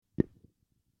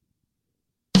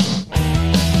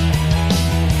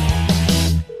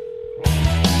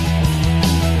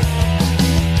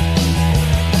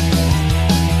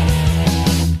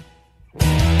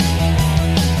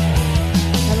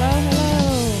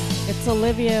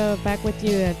Olivia, back with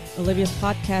you at Olivia's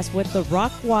podcast with the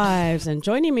Rock Wives. And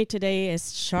joining me today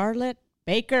is Charlotte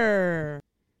Baker.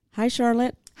 Hi,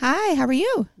 Charlotte. Hi, how are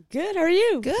you? Good, how are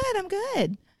you? Good, I'm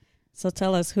good. So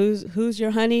tell us, who's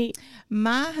your honey?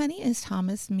 My honey is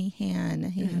Thomas Meehan.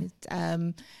 He's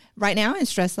right now in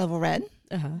Stress Level Red,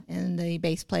 and the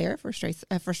bass player for Stress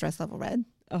Level Red.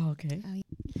 Oh, okay.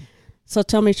 So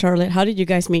tell me, Charlotte, how did you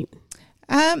guys meet?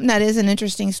 That is an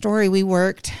interesting story. We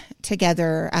worked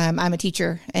together. I'm a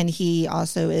teacher, and he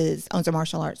also owns a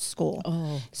martial arts school.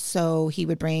 Oh. So he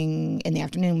would bring, in the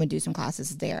afternoon, would do some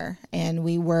classes there. And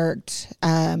we worked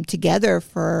together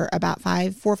for about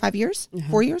 4 or 5 years,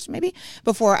 4 years maybe,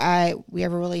 before we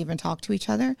ever really even talked to each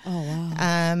other. Oh,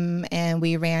 wow. And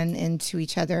we ran into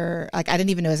each other, like I didn't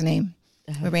even know his name.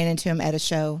 We ran into him at a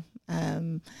show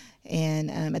and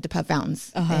at the Pub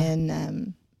Fountains.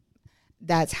 And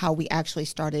that's how we actually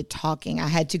started talking. I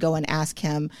had to go and ask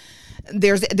him.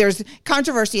 There's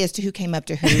controversy as to who came up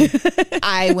to who.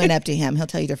 I went up to him. He'll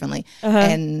tell you differently.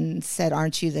 And said,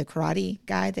 "Aren't you the karate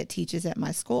guy that teaches at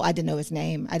my school?" I didn't know his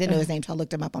name. I didn't know his name until I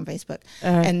looked him up on Facebook.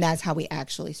 And that's how we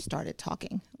actually started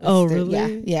talking.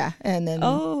 Really? Yeah. And then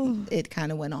it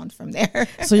kind of went on from there.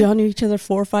 So y'all knew each other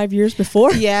 4 or 5 years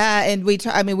before? Yeah. And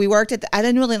we worked at I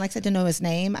didn't really, like I said, to know his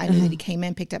name. I knew that he came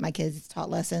in, picked up my kids, taught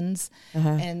lessons.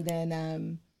 And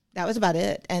then that was about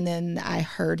it. And then I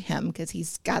heard him because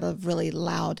he's got a really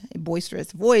loud,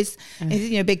 boisterous voice.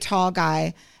 He's a big, tall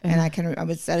guy. And I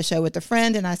was at a show with a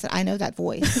friend, and I said, "I know that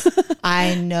voice.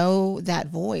 I know that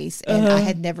voice." And I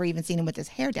had never even seen him with his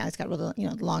hair down. He's got really,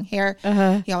 long hair.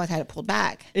 He always had it pulled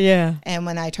back. Yeah. And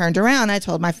when I turned around, I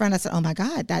told my friend, I said, "Oh my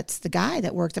God, that's the guy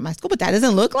that works at my school, but that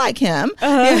doesn't look like him.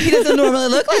 He doesn't normally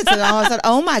look like that." I said,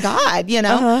 "Oh my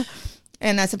God,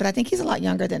 And I said, "But I think he's a lot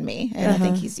younger than me. And I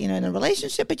think he's, in a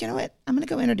relationship. But you know what? I'm going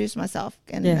to go introduce myself."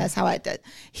 And that's how I did.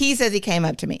 He says he came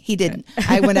up to me. He didn't.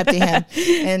 I went up to him.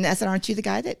 And I said, "Aren't you the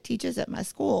guy that teaches at my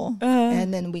school?"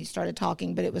 And then we started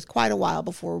talking. But it was quite a while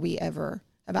before we ever,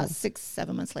 about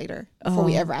 6-7 months later, before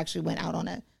we ever actually went out on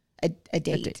a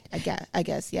date, I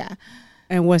guess, yeah.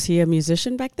 And was he a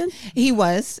musician back then? He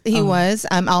was.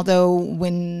 Although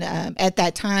when at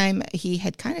that time he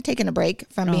had kind of taken a break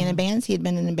from being in bands. He had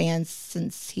been in bands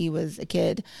since he was a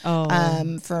kid,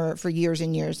 for years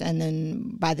and years. And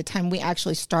then by the time we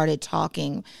actually started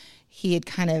talking, he had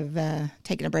kind of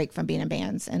taken a break from being in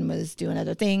bands and was doing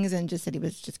other things, and just said he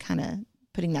was just kind of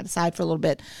putting that aside for a little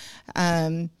bit.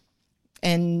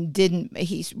 And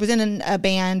he was in a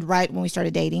band right when we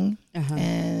started dating,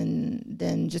 and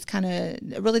then just kind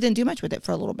of really didn't do much with it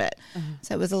for a little bit.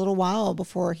 So it was a little while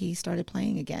before he started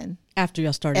playing again. After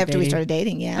we started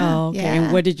dating, yeah. Oh, okay. Yeah.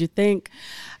 And what did you think?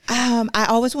 I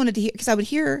always wanted to hear, because I would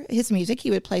hear his music.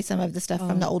 He would play some of the stuff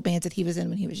from the old bands that he was in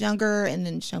when he was younger, and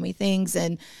then show me things.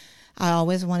 And I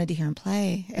always wanted to hear him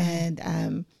play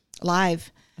and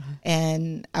live.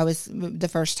 And I was the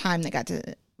first time that got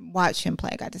to watch him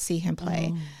play. I got to see him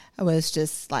play. It was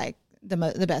just like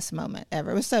the best moment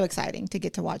ever. It was so exciting to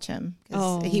get to watch him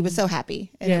because he was so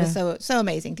happy, and it was so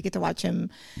amazing to get to watch him.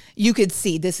 You could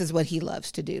see this is what he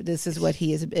loves to do. This is what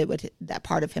he is. That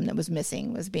part of him that was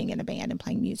missing was being in a band and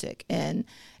playing music, and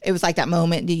it was like that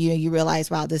moment. You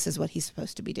realize, wow, this is what he's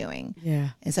supposed to be doing. Yeah,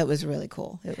 and so it was really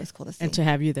cool. It was cool to see and to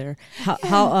have you there.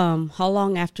 How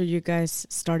long after you guys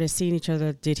started seeing each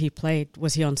other did he play?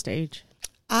 Was he on stage?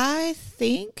 I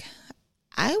think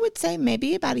I would say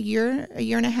maybe about a year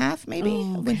and a half, maybe,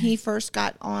 when he first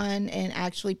got on and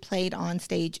actually played on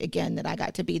stage again, that I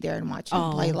got to be there and watch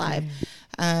him play live.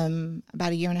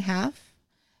 About a year and a half.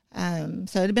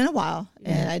 So it had been a while.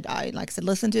 Yeah. And I, like I said,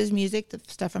 listened to his music, the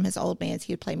stuff from his old bands.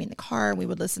 He would play me in the car, and we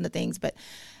would listen to things, but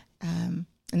I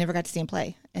never got to see him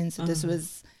play. And so this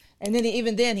was... And then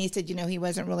even then he said, he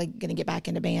wasn't really going to get back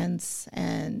into bands.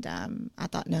 And I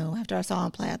thought, no, after I saw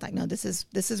him play, I thought, no, this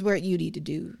is where you need to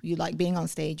do. You like being on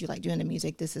stage. You like doing the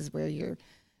music. This is where your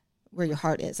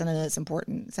heart is. And I know it's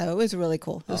important. So it was really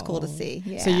cool. It was cool to see.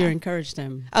 Yeah. So you encouraged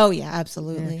him. Oh, yeah,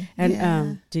 absolutely. Yeah.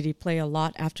 And did he play a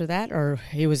lot after that? Or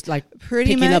he was like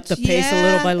picking up the pace a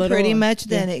little by little? Pretty much.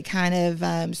 Then it kind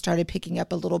of started picking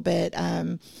up a little bit,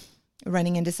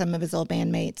 running into some of his old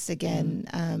bandmates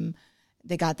again.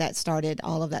 They got that started,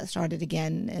 all of that started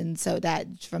again. And so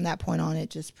that from that point on, it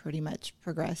just pretty much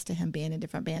progressed to him being in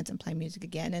different bands and playing music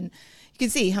again. And you can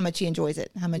see how much he enjoys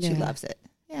it, how much he loves it.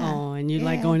 Yeah. Oh, and you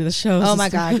like going to the shows. Oh my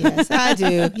God, yes, I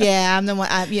do. Yeah, I'm the one,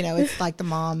 it's like the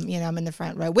mom, I'm in the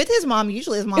front row with his mom.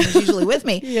 Usually his mom is usually with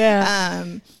me. Yeah.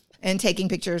 and taking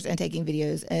pictures and taking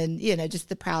videos and, just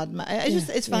the proud.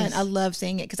 It's fun. Yes. I love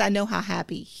seeing it because I know how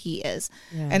happy he is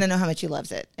and I know how much he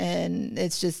loves it. And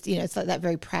it's just, it's like that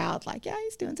very proud, like, yeah,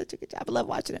 he's doing such a good job. I love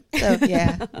watching him. So,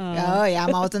 yeah. Oh, yeah.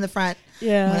 I'm always in the front.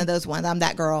 Yeah. One of those ones. I'm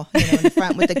that girl, in the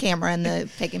front with the camera and the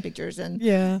taking pictures. And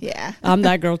yeah. I'm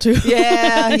that girl too.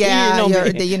 Yeah.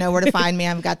 You know where to find me.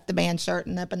 I've got the band shirt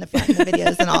and up in the front of the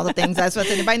videos and all the things. That's what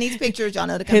anybody needs pictures. Y'all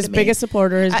know to come his to me. Biggest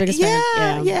supporter, his biggest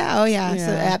fan. Yeah. Oh, yeah.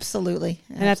 So absolutely.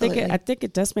 And I think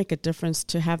it does make a difference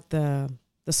to have the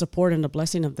support and the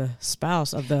blessing of the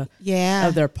spouse of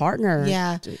their partner.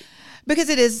 Yeah. Because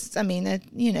it is,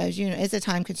 it's a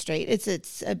time constraint.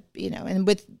 It's and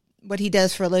with what he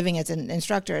does for a living as an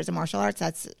instructor, as a martial arts,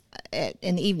 that's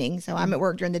in the evening. So I'm at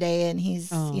work during the day and he's,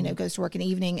 goes to work in the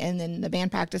evening, and then the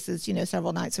band practices,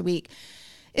 several nights a week.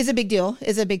 Is a big deal.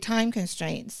 Is a big time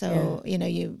constraint. So,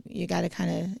 you got to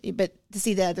kind of, but to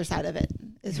see the other side of it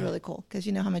is really cool because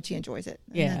you know how much he enjoys it.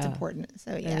 And that's important.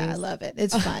 So, I love it.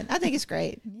 It's fun. I think it's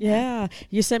great. Yeah.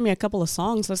 You sent me a couple of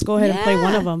songs. Let's go ahead and play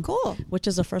one of them. Cool. Which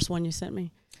is the first one you sent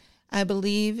me? I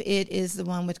believe it is the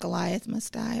one with Goliath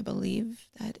Must Die. I believe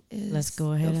that is Let's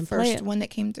go ahead and play it. The first one that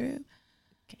came through.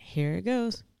 Okay, here it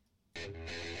goes.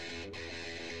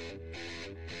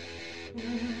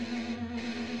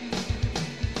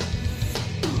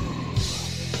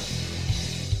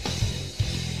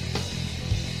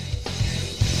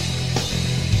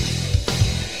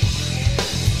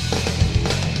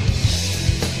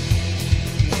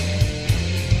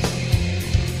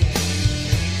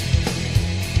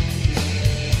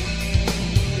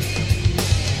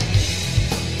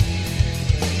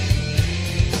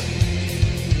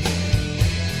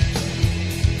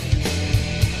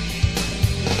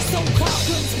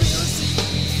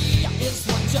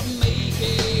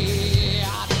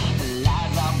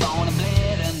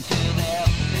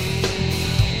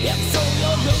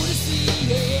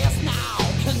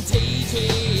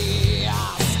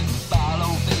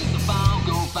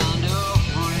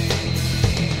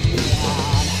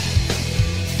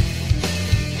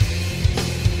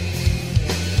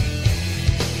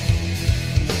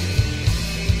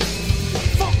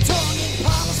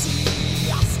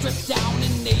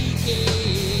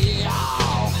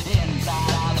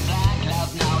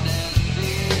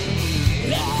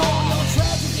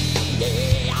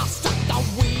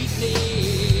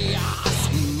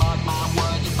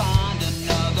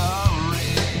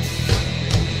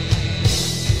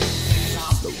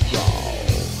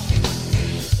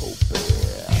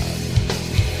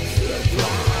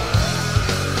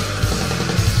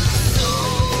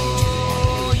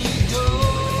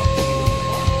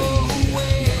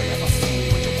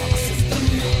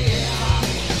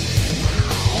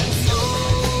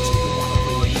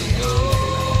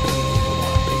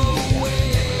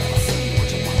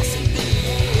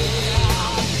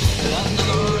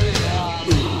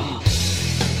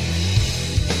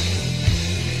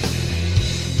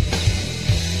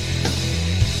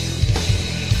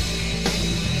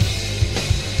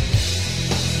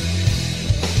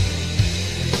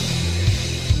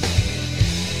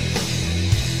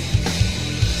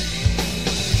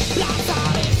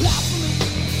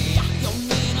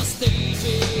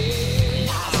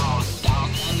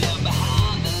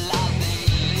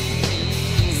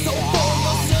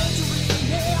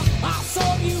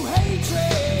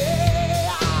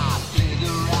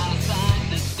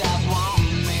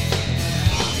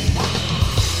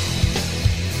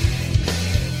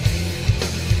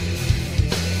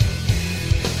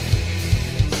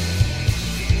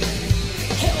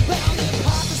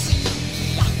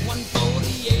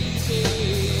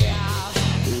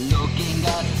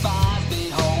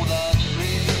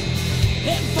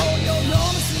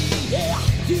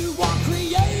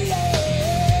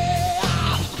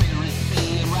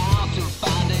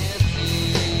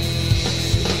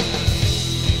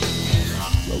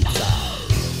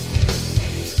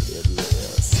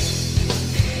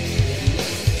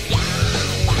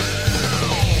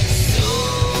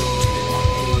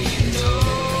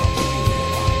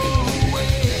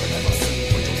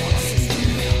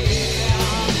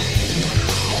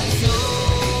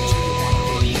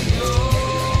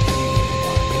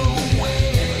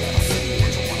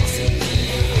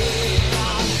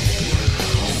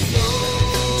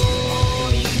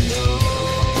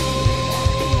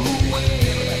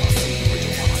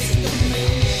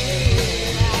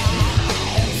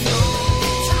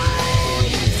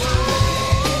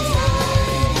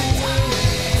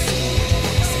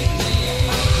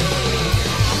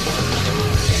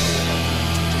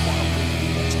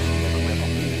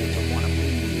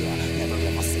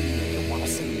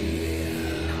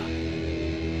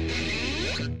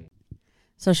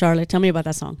 So Charlotte, tell me about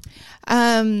that song.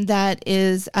 That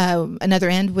is Another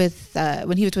End with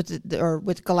when he was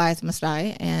with Goliath Must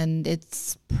Die, and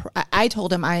I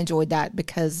told him I enjoyed that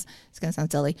because it's going to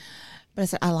sound silly, but I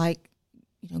said I like,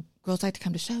 girls like to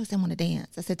come to shows, they want to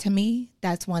dance. I said, to me,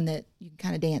 that's one that you can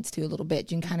kind of dance to a little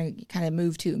bit. You can kind of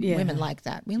move to. Yeah. Women like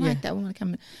that. We like that. We want to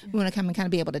come. We want to come and kind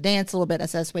of be able to dance a little bit. I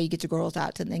said, that's why you get your girls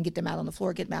out and then get them out on the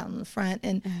floor, get them out on the front,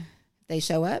 and they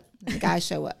show up. And the guys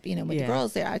show up. With the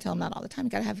girls there, I tell them that all the time. You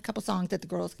got to have a couple songs that the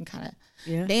girls can kind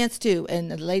of dance to,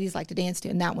 and the ladies like to dance to.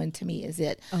 And that one to me is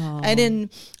it. Oh. And then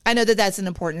I know that's an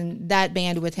important that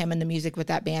band with him and the music with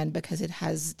that band, because it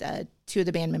has two of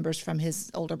the band members from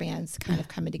his older bands kind of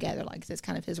coming together. Like it's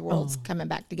kind of his worlds coming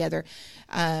back together.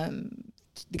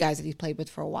 The guys that he's played with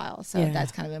for a while, so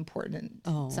that's kind of important.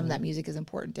 Some of that music is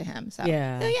important to him. So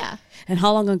yeah. And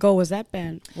how long ago was that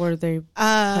band? Were they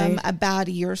about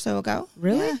a year or so ago?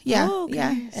 Really? Yeah. Oh, okay.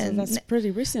 Yeah. So And that's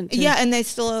pretty recent. Too. Yeah, and they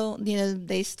still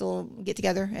get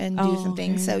together and do some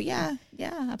things. So yeah,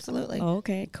 absolutely. Oh,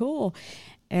 okay, cool.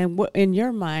 And what in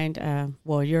your mind?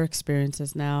 Your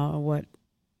experiences now.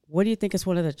 What do you think is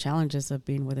one of the challenges of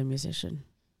being with a musician?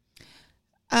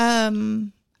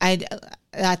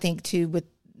 I think too, with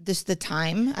just the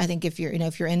time, I think if you're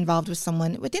involved with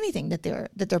someone with anything that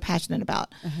they're passionate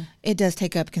about, it does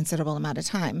take up a considerable amount of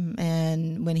time.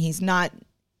 And when he's not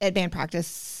at band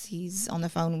practice, he's on the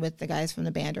phone with the guys from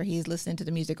the band, or he's listening to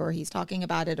the music, or he's talking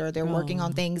about it, or they're working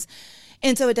on things.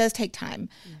 And so it does take time,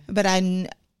 but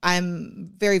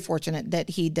I'm very fortunate that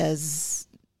he does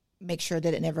make sure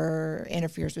that it never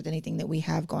interferes with anything that we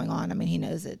have going on. I mean, he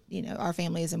knows that, our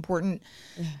family is important.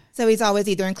 So he's always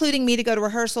either including me to go to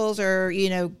rehearsals, or,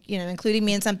 including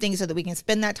me in something so that we can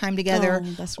spend that time together.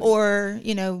 Or,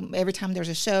 every time there's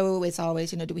a show, it's always,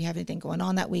 do we have anything going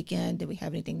on that weekend? Do we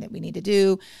have anything that we need to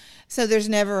do? So there's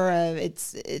never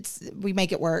we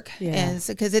make it work. Yeah. And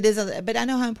so, cause it is, but I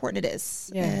know how important it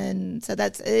is. Yeah. And so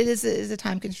it is a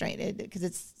time constraint because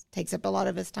it takes up a lot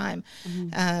of his time.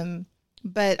 Mm-hmm.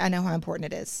 But I know how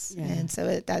important it is. Yeah. And so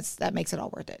that makes it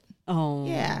all worth it. Oh,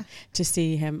 yeah. To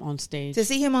see him on stage.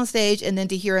 And then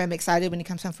to hear him excited when he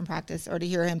comes home from practice, or to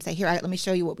hear him say, here, let me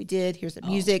show you what we did. Here's the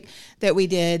music that we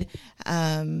did.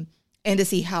 And to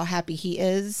see how happy he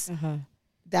is,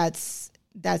 that's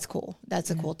cool. That's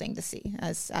a cool thing to see.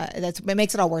 It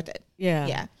makes it all worth it. Yeah.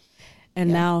 Yeah.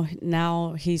 And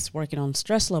now he's working on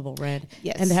Stress Level Red.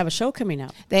 Yes. And they have a show coming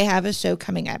up. They have a show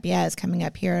coming up. Yeah, it's coming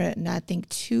up here, and I think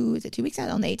 2 weeks out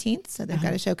on the 18th. So they've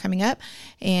got a show coming up.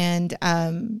 And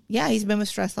he's been with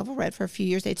Stress Level Red for a few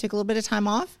years. They took a little bit of time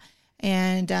off,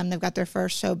 and they've got their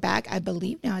first show back. I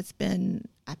believe now I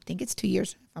think it's 2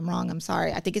 years. If I'm wrong, I'm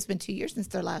sorry. I think it's been 2 years since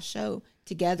their last show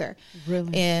together.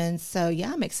 Really? And so,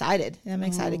 I'm excited.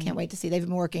 Can't wait to see. They've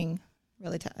been working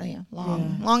really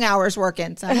long hours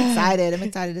working. So I'm excited. I'm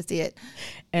excited to see it.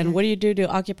 And what do you do to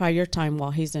occupy your time while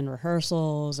he's in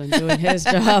rehearsals and doing his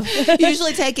job?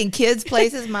 Usually taking kids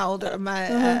places. One of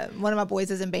my boys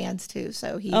is in bands too.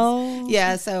 So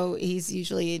so he's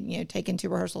usually, taking to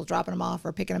rehearsals, dropping them off,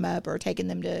 or picking them up, or taking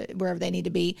them to wherever they need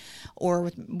to be, or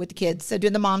with the kids. So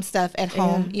doing the mom stuff at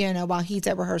home, while he's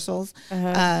at rehearsals.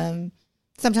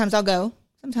 Sometimes I'll go.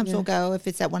 Sometimes we'll go if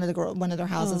it's at one of their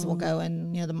houses. We'll go,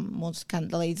 and the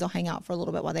ladies will hang out for a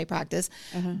little bit while they practice.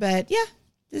 But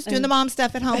just doing the mom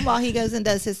stuff at home while he goes and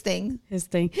does his thing.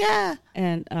 Yeah.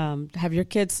 And have your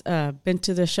kids been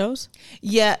to the shows?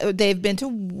 Yeah, they've been to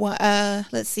one.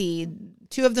 Let's see,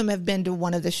 2 of them have been to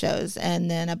one of the shows, and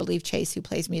then I believe Chase, who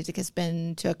plays music, has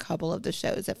been to a couple of the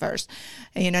shows at first.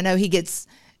 And I know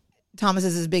Thomas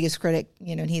is his biggest critic,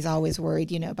 and he's always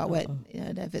worried, about what,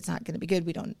 if it's not going to be good.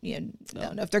 We don't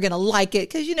know if they're going to like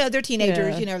it, because, they're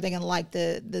teenagers, are they going to like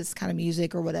this kind of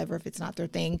music or whatever if it's not their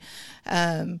thing.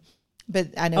 But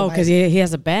I know. Because he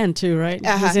has a band too, right?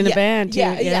 He's in a band too.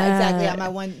 Yeah,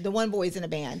 exactly. The one boy's in a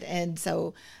band, and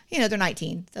so they're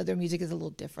 19, so their music is a little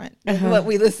different than what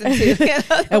we listen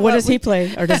to. And what does he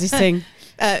play, or does he sing?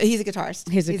 He's a guitarist.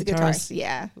 He's a guitarist.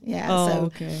 Yeah. Oh,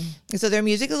 okay. So their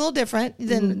music is a little different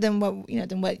than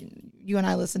what you and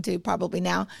I listen to probably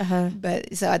now.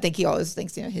 But so I think he always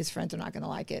thinks his friends are not going to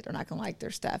like it, or not going to like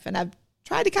their stuff. And I've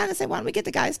tried to kind of say, why don't we get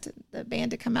the band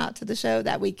to come out to the show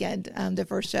that weekend, the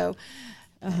first show.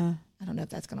 I don't know if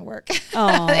that's going to work.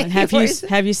 Oh,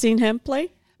 have you seen him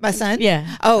play? My son?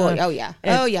 Yeah. Oh yeah.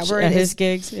 We're at his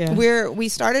gigs. Yeah. We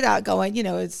started out going,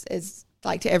 it's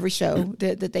like to every show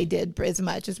that they did as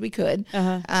much as we could.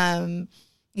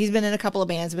 He's been in a couple of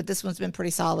bands, but this one's been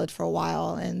pretty solid for a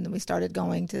while. And we started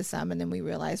going to some, and then we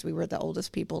realized we were the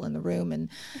oldest people in the room,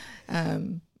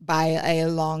 and by a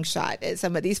long shot at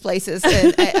some of these places.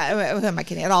 And who am I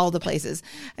kidding? At all the places.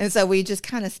 And so we just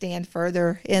kind of stand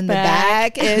further in the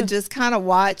back and just kind of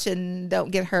watch and don't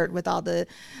get hurt with all the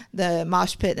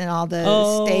mosh pit and all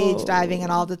the stage diving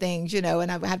and all the things,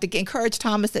 And I have to encourage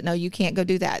Thomas that, no, you can't go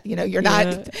do that. You're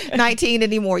not 19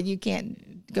 anymore. You can't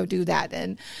go do that.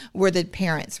 And we're the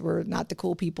parents. We're not the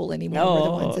cool people anymore. We're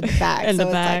the ones in the back. So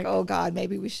it's like, oh God,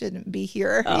 maybe we shouldn't be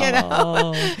here.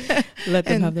 Let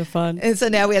them have their fun. And so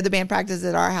now we have the band practice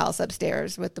at our house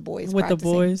upstairs with the boys. With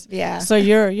practicing. The boys. Yeah. So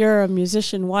you're a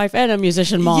musician wife and a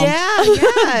musician mom.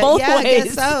 Yeah. Both ways. I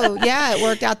guess so. Yeah, it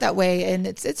worked out that way, and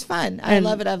it's fun. I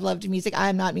love it. I've loved music.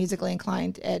 I'm not musically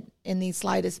inclined in the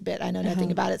slightest bit. I know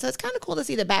nothing about it. So it's kind of cool to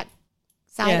see the back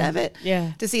side of it.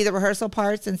 Yeah. To see the rehearsal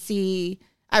parts and see.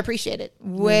 I appreciate it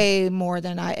way more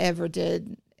than I ever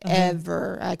did.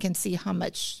 Ever. I can see how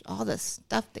much all the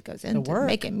stuff that goes into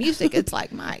making music. It's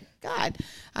like, my God,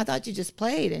 I thought you just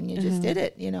played and you just did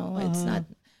it. It's not,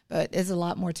 but there's a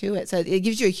lot more to it. So it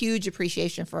gives you a huge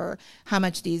appreciation for how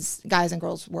much these guys and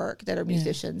girls work that are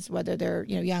musicians, whether they're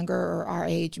younger or our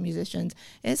age musicians.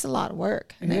 It's a lot of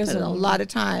work, and they put in a lot of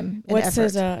time. What's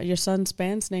your son's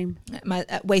band's name? My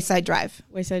Wayside Drive.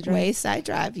 Wayside Drive. Wayside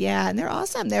Drive. Yeah, and they're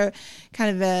awesome. They're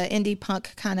kind of a indie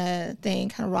punk kind of thing,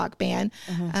 kind of rock band,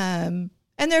 and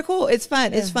they're cool. It's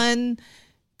fun. It's fun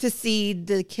to see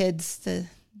the kids, the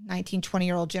 19,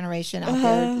 20-year-old generation out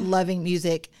there loving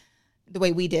music the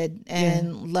way we did,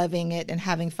 and loving it and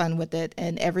having fun with it,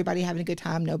 and everybody having a good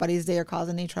time. Nobody's there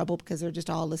causing any trouble because they're just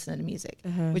all listening to music,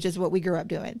 which is what we grew up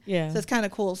doing. Yeah. So it's kind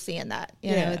of cool seeing that.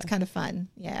 It's kind of fun.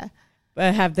 Yeah.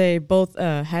 Have they both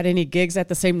had any gigs at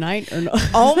the same night or no?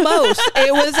 Almost.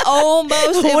 It was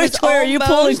almost. Which way are you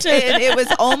pulling to? And it was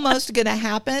almost going to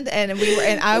happen. And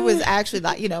I was actually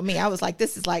like, me, I was like,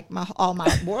 this is like all my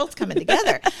world's coming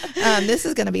together. This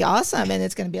is going to be awesome. And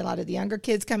it's going to be a lot of the younger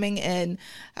kids coming in.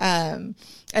 And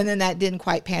then that didn't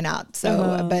quite pan out.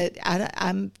 So, but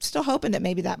I'm still hoping that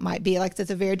maybe that might be like,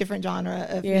 it's a very different genre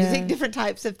of music, different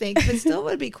types of things, but still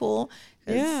would be cool.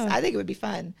 I think it would be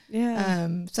fun. Yeah.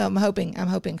 So I'm hoping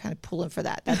kind of pulling for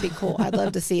that. That'd be cool. I'd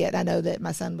love to see it. I know that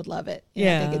my son would love it. I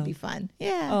think it'd be fun.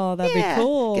 Yeah. Oh, that'd be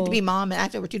cool. Get to be mom, and I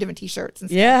have to wear 2 different t-shirts and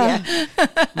stuff. Yeah.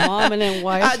 Mom and then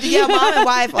wife. Mom and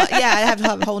wife. I'd have to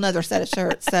have a whole nother set of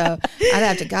shirts. So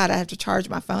I'd have to charge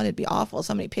my phone. It'd be awful.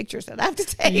 So many pictures that I have to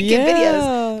take and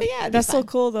videos. But that's so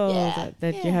cool though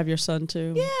that you have your son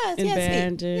too. Yeah. In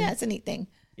band. Yeah, it's a neat thing.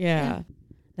 Yeah.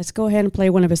 Let's go ahead and play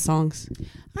one of his songs.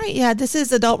 All right, yeah, this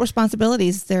is Adult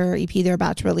Responsibilities, their EP they're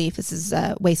about to release. This is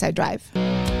Wayside Drive.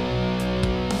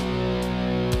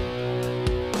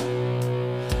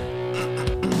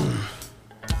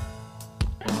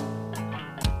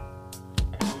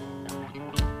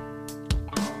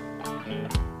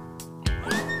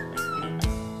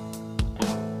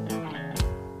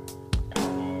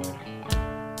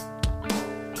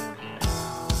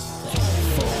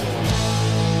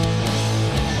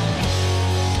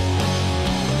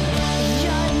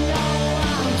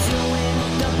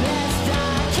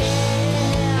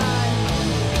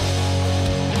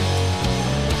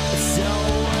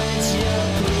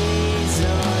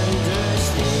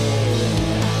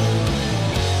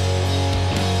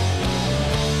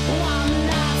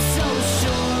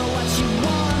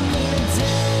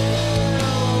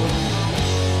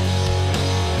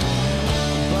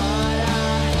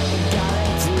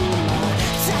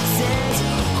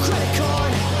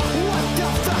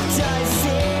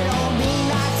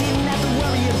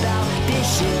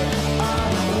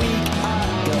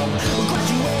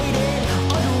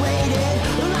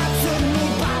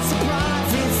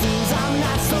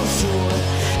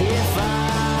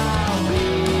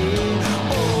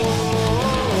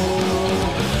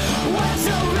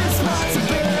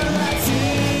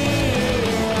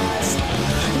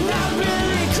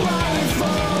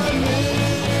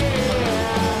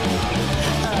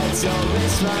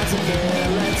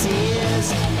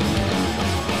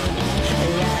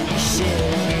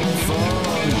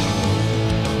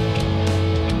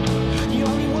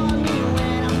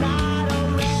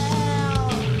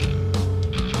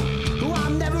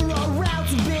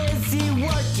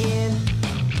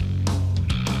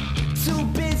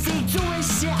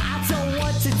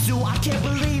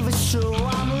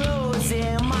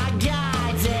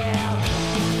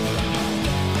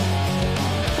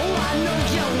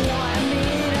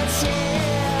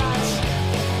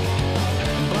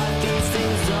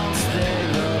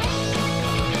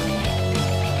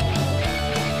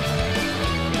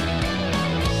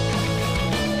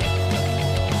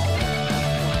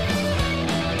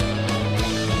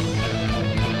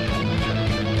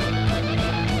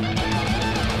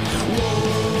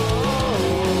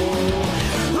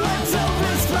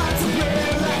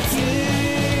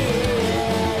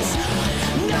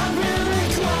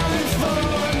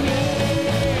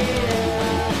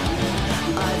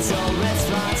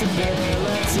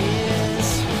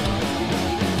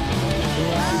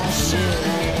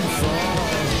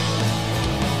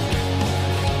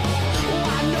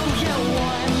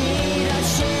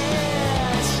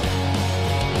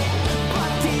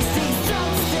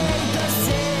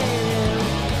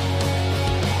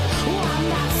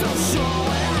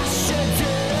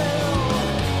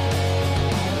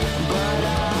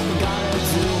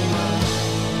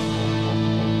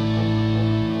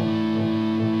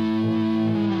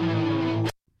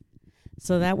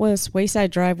 So that was Wayside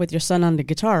Drive with your son on the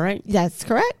guitar, right? That's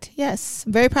correct. Yes.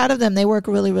 I'm very proud of them. They work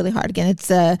really, really hard. Again, it's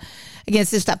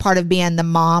just that part of being the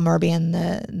mom or being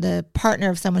the partner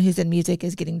of someone who's in music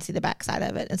is getting to see the backside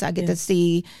of it. And so I get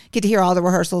to hear all the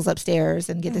rehearsals upstairs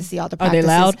and get to see all the practices.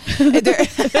 Are they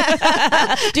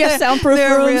loud? Do you have soundproof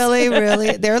They're rooms?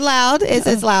 really, they're loud.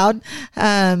 It's loud.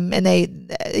 And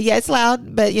it's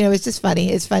loud, but it's just funny.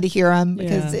 It's fun to hear them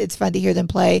because it's fun to hear them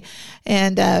play.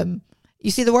 And, you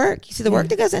see the work. You see the work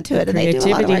that goes into it, and they do a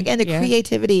lot of work. And the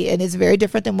creativity, and it's very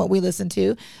different than what we listen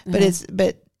to. But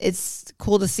it's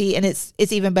cool to see, and it's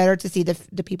even better to see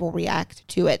the people react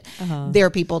to it.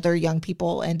 They're people, they're young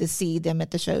people, and to see them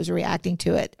at the shows reacting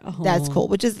to it, that's cool.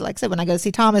 Which is, like I said, when I go to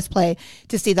see Thomas play,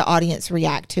 to see the audience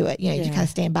react to it. You kind of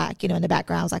stand back, in the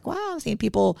background. I was like, wow, I'm seeing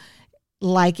people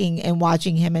liking and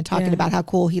watching him and talking about how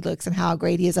cool he looks and how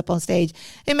great he is up on stage.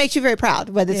 It makes you very proud,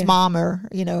 whether it's mom or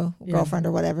girlfriend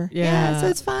or whatever. So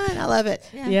it's fun. I love it.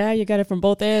 You got it from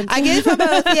both ends. I get it from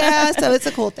both. So it's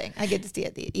a cool thing. I get to see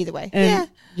it either way. And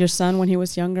your son, when he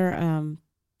was younger,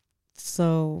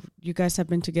 so you guys have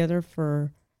been together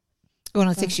for going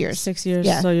on 6 years. 6 years.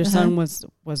 So your son was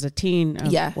a teen.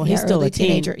 He's still a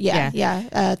teenager.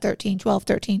 12,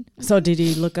 13. So did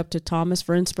he look up to Thomas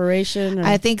for inspiration? Or?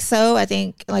 I think so. I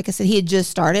think, like I said, he had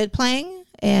just started playing,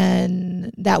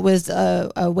 and that was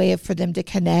a way for them to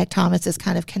connect. Thomas is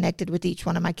kind of connected with each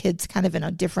one of my kids kind of in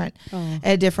a different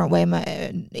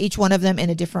way, each one of them in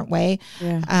a different way.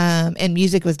 And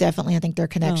music was definitely, I think, their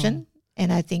connection.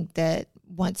 And I think that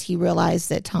once he realized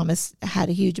that Thomas had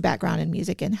a huge background in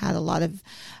music and had a lot of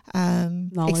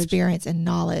experience and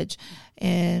knowledge,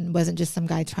 and wasn't just some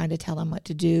guy trying to tell him what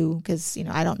to do, because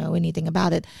I don't know anything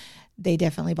about it, they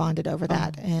definitely bonded over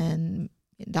that, and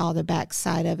all the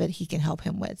backside of it he can help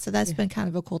him with. So that's been kind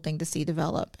of a cool thing to see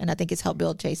develop, and I think it's helped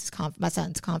build Chase's my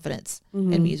son's confidence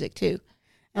in music too.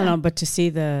 But to see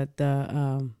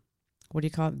the what do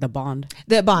you call it? The bond.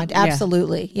 The bond,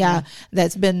 absolutely. Yeah.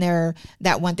 That's been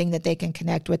that one thing that they can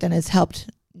connect with, and has helped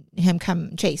him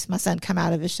Chase, my son, come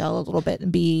out of his shell a little bit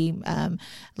and be a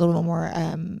little more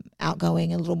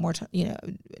outgoing, a little more,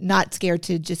 not scared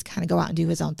to just kind of go out and do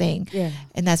his own thing. Yeah.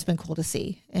 And that's been cool to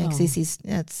see. And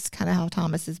that's kind of how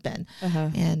Thomas has been.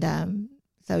 And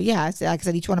so, like I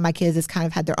said, each one of my kids has kind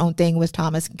of had their own thing with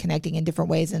Thomas, connecting in different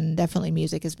ways, and definitely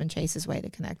music has been Chase's way to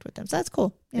connect with them. So that's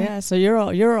cool. Yeah. So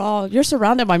you're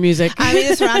surrounded by music. I'm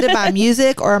either surrounded by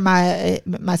music, or my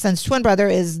son's twin brother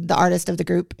is the artist of the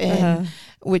group, and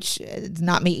which is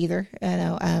not me either.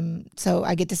 So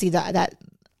I get to see that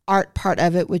art part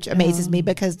of it, which amazes me,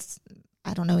 because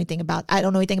I don't know anything about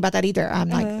that either. I'm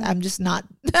not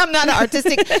an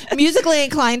artistic, musically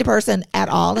inclined person at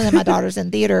all. And then my daughter's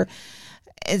in theater.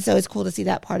 And so it's cool to see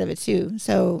that part of it too.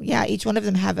 So each one of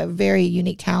them have a very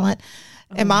unique talent,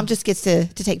 and mom just gets to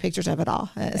take pictures of it all,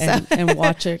 and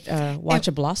watch it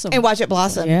blossom. And watch it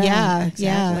blossom. Exactly.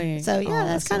 Yeah. So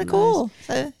that's kind of cool.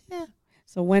 Nice.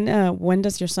 So when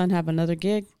does your son have another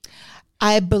gig?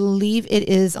 I believe it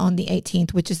is on the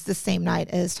 18th, which is the same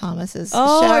night as Thomas's show.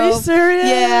 Are you serious?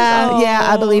 Yeah,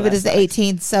 I believe it is the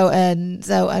 18th.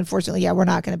 So unfortunately, we're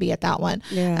not going to be at that one.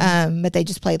 Yeah. But they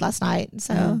just played last night.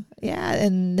 So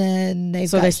and then they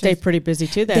stay pretty busy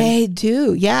too. Then they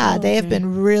do. Yeah, they have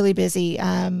been really busy.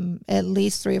 At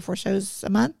least 3 or 4 shows a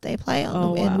month they play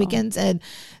on weekends, and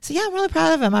so I'm really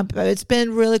proud of them. It's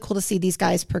been really cool to see these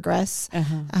guys progress.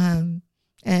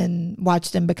 And watch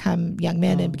them become young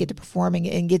men and get to performing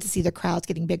and get to see the crowds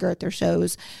getting bigger at their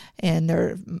shows, and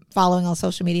they're following on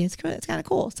social media. It's kind of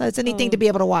cool. So it's a neat thing to be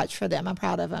able to watch for them. I'm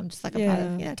proud of them, just like I'm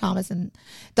proud of Thomas and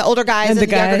the older guys and the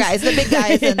younger guys, the big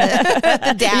guys and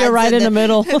the dads. You're right in the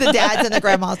middle. The dads and the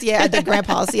grandmas. The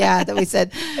grandpas. That we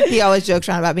said. He always jokes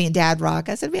around about being dad rock.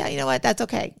 I said, you know what? That's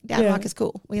okay. Dad rock is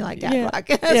cool. We like dad rock.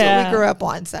 That's what we grew up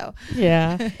on. So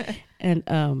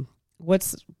and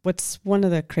What's one of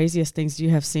the craziest things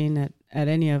you have seen at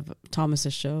any of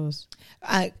Thomas's shows?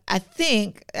 I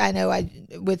think I know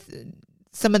with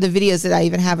some of the videos that I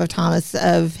even have of Thomas,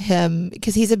 of him,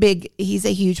 because he's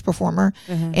a huge performer.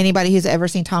 Anybody who's ever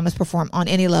seen Thomas perform on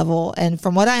any level, and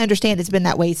from what I understand, it's been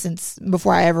that way since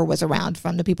before I ever was around.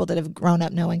 From the people that have grown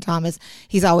up knowing Thomas,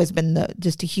 he's always been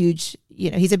just a huge,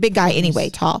 he's a big guy anyway,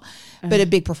 tall, but a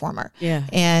big performer. Yeah.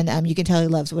 And you can tell he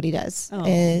loves what he does.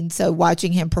 And so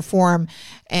watching him perform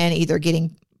and either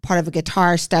getting part of a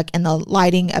guitar stuck in the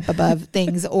lighting up above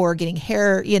things, or getting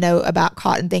hair, about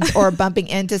caught in things, or bumping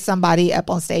into somebody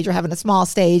up on stage, or having a small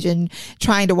stage and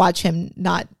trying to watch him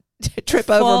not trip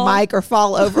over Mike or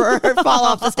fall over or fall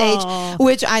off the stage,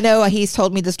 which I know he's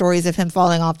told me the stories of him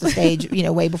falling off the stage,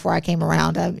 way before I came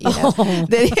around,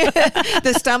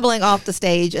 the stumbling off the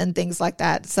stage and things like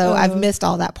that. So I've missed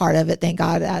all that part of it. Thank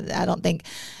God. I don't think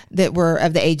that we're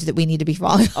of the age that we need to be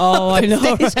falling off I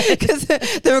know, because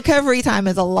the recovery time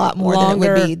is a lot more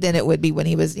than it would be when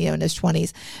he was, in his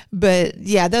 20s. But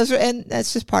yeah, and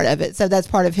that's just part of it. So that's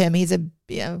part of him. He's a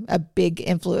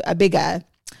big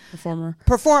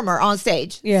performer on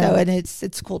stage. Yeah. So, and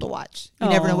it's cool to watch. You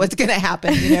never know what's going to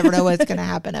happen. You never know what's going to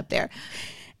happen up there.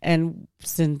 And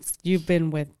since you've been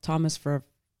with Thomas for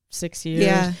 6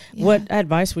 years, what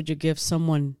advice would you give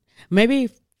someone, maybe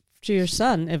to your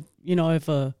son, if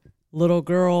a little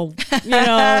girl,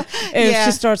 if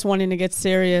she starts wanting to get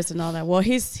serious and all that? Well,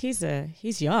 he's young.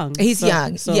 He's young. He's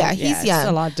young. It's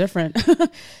a lot different.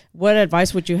 What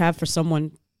advice would you have for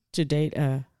someone to date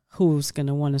who's going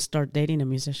to want to start dating a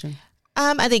musician?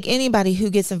 I think anybody who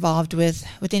gets involved with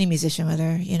any musician,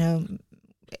 whether,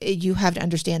 you have to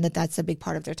understand that that's a big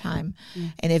part of their time.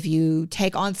 Mm. And if you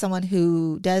take on someone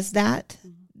who does that,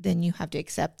 then you have to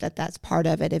accept that that's part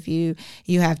of it. If you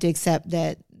have to accept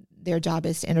that their job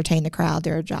is to entertain the crowd,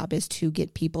 their job is to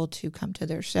get people to come to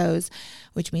their shows,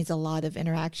 which means a lot of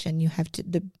interaction. You have to,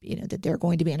 that they're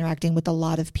going to be interacting with a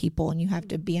lot of people, and you have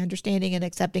to be understanding and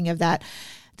accepting of that.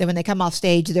 That when they come off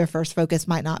stage, their first focus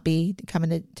might not be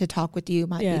coming to talk with you,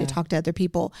 might be to talk to other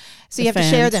people. So you have to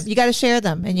share them. You got to share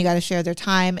them, and you got to share their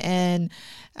time. And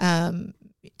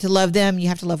to love them, you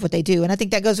have to love what they do. And I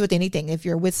think that goes with anything. If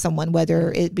you're with someone,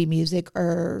 whether it be music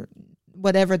or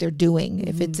whatever they're doing,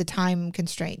 if it's a time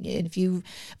constraint, and if you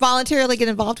voluntarily get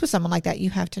involved with someone like that,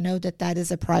 you have to know that that is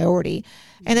a priority.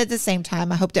 And at the same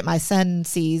time, I hope that my son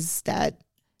sees that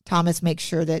Thomas makes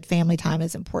sure that family time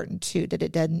is important too, that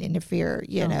it doesn't interfere,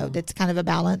 that's kind of a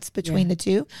balance between the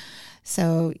two.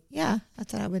 So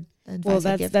that's what I would advise.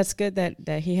 Well, that's good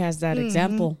that he has that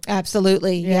example.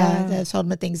 Absolutely. Yeah. That's told him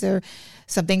that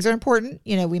some things are important.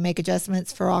 We make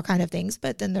adjustments for all kind of things,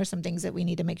 but then there's some things that we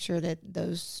need to make sure that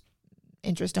those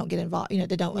interests don't get involved,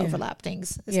 they don't overlap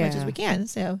things as much as we can.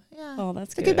 So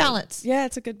that's a good balance. Yeah,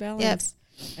 it's a good balance. Yep.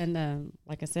 And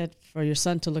like I said, for your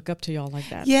son to look up to y'all like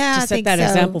that. Yeah, to set that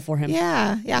example for him.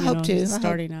 Yeah, I hope to.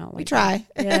 Starting out like we try.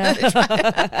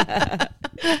 Yeah.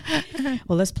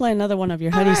 Well, let's play another one of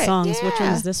your Honey songs. Yeah. Which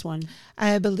one is this one?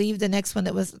 I believe the next one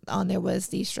that was on there was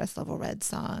the Stress Level Red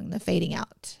song, the Fading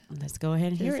Out. Let's go ahead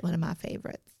and hear it. It's one of my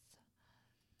favorites.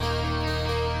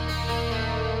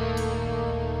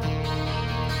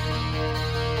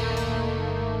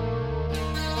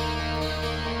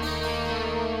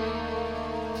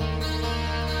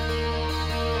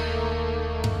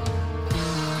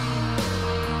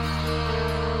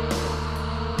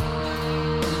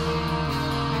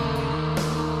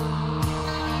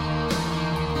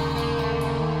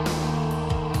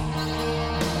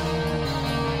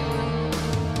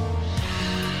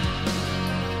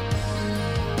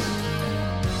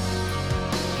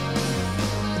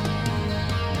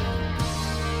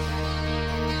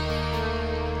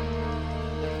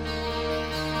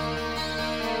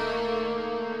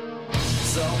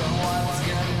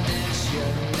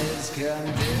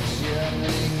 Conditioning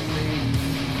me,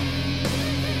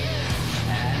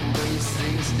 and these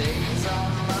things stays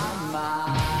on my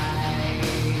mind.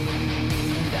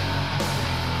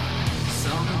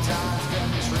 Sometimes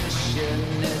contrition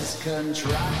is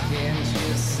contrite, can't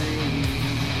you see,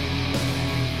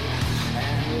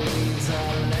 and leaves a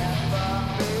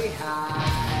left behind.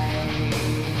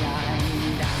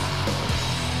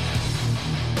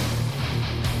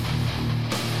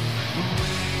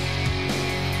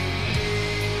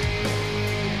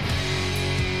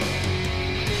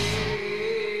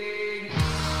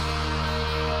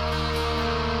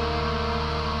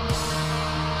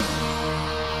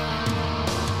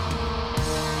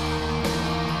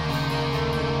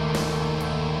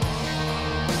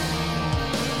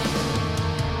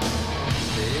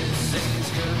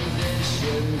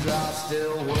 Are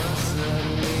still worse than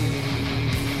me,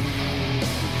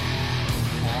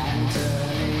 and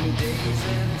turning days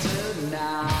into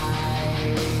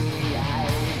nights,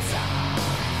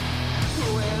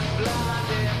 with blind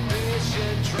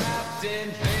ambition trapped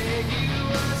ambiguously,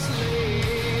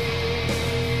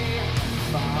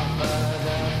 far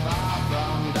further, far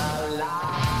from the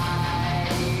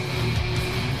light.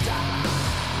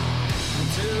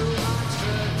 Too much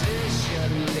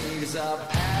tradition leaves a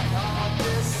path hard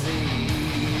to see.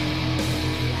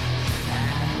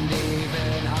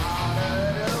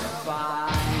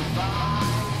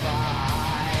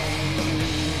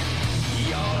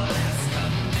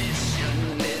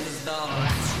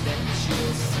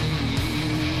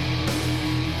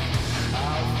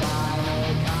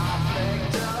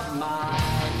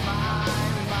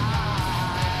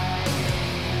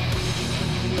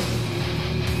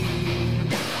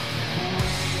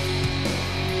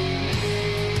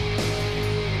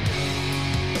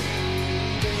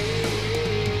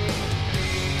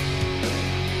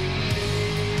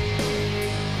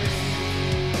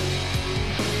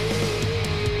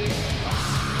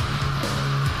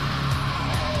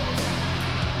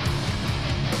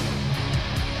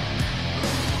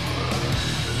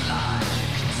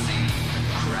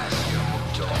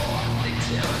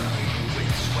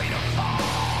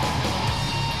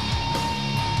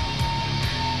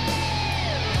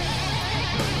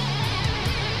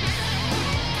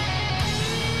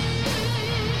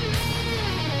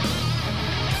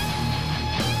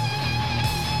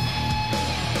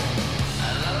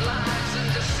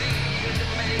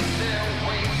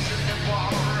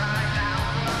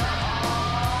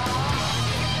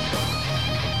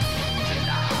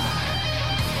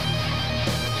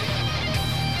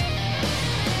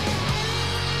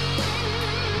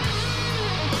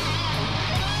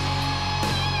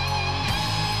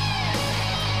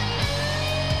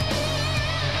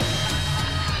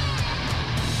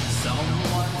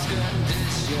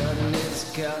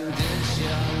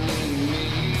 conditioning me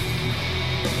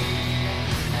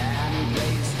and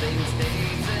place things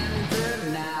days into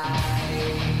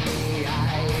nights.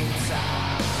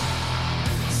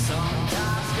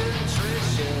 Sometimes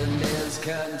contrition is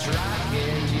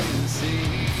contracted, you see,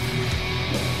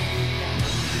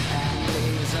 and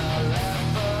leaves a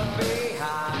leper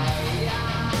behind.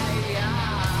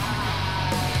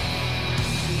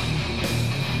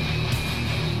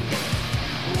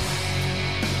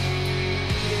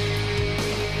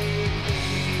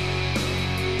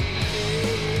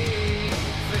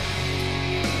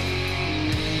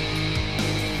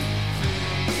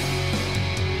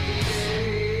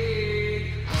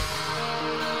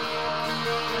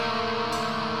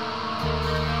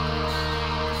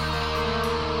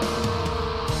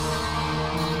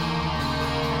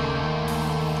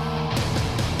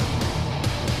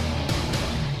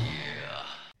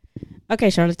 Okay,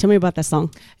 Charlotte, tell me about that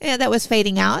song. Yeah, that was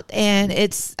Fading Out, and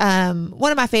it's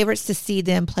one of my favorites to see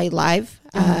them play live.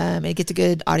 It gets a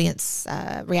good audience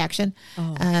reaction.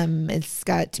 It's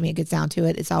got, to me, a good sound to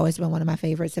it. It's always been one of my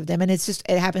favorites of them, and it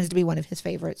happens to be one of his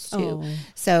favorites too.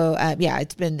 So yeah,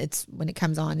 it's when it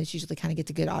comes on, it's usually kind of gets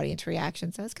a good audience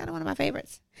reaction. So it's kind of one of my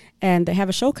favorites. And they have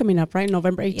a show coming up, right?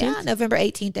 November 18th? Yeah, November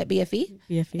 18th at BFE.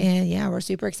 And yeah, we're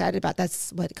super excited about that.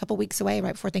 That's a couple weeks away,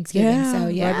 right before Thanksgiving. Yeah, so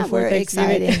yeah, right before we're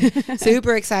excited.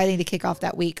 Super exciting to kick off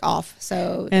that week off.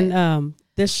 So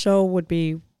this show would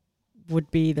be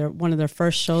one of their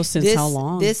first shows since how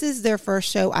long? This is their first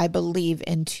show, I believe,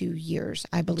 in 2 years.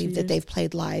 I believe that they've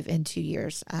played live in 2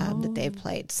 years that they've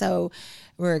played. So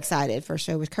we're excited. First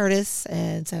show with Curtis.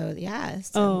 And so, yeah,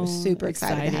 we're super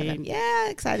excited to have him. Yeah,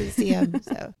 excited to see him.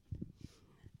 So,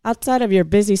 outside of your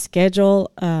busy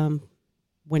schedule,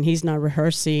 when he's not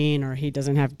rehearsing or he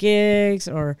doesn't have gigs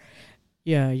or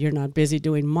you're not busy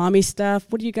doing mommy stuff,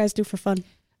 what do you guys do for fun?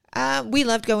 We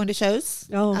loved going to shows.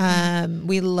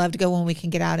 We love to go when we can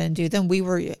get out and do them.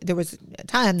 There was a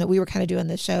time that we were kind of doing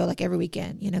this show like every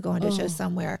weekend, going to shows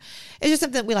somewhere. It's just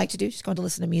something that we like to do, just going to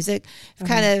listen to music.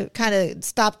 Kind of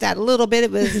stopped that a little bit.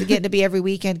 It was getting to be every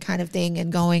weekend kind of thing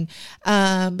and going.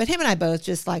 But him and I both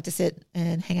just like to sit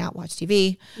and hang out, watch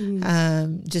TV,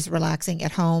 just relaxing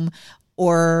at home.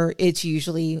 Or it's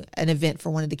usually an event for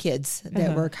one of the kids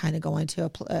that we're kind of going to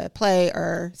a play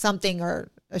or something or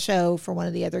a show for one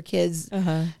of the other kids.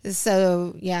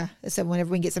 So yeah, so whenever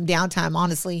we can get some downtime,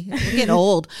 honestly, we're getting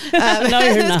old. No,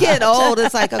 you're it's not. getting old.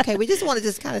 It's like, okay, we just want to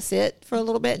just kind of sit for a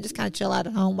little bit and just kind of chill out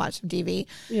at home, watch some TV.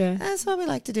 Yeah, that's what we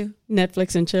like to do.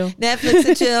 Netflix and chill. Netflix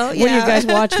and chill. What do you guys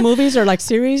watch? Movies or like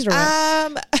series or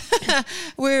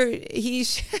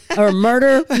or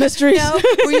murder mysteries? No,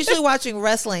 we're usually watching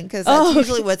wrestling because that's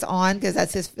usually what's on because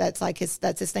that's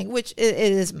his thing, which it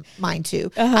is mine too.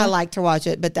 I like to watch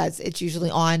it, but it's usually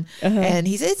on. And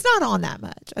he said it's not on that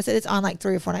much. I said it's on like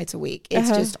 3 or 4 nights a week. It's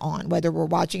just on whether we're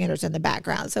watching it or it's in the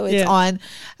background. So it's on,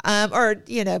 or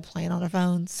playing on our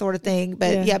phone sort of thing.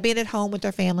 But yeah, being at home with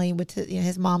our family, with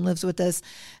his mom lives with us.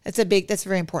 That's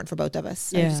very important for both of us.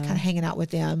 So just kind of hanging out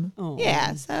with them.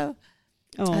 Yeah, so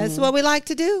that's what we like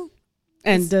to do.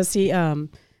 And does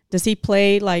he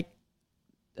play like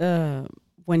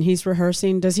when he's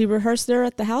rehearsing? Does he rehearse there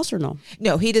at the house or no?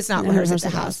 No, he does not rehearse at the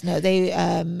house. No, they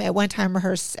at one time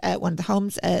rehearsed at one of the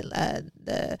homes at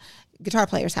the guitar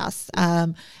player's house,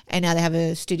 and now they have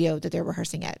a studio that they're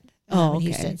rehearsing at in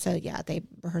Houston. So yeah, they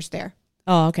rehearse there.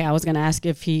 Oh, okay. I was going to ask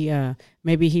if he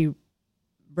maybe he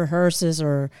rehearses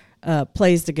or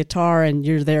plays the guitar and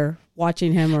you're there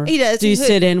watching him, or he does. Do you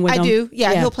sit in with him? I do.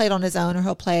 Yeah, he'll play it on his own, or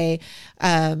he'll play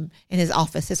in his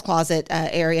office, his closet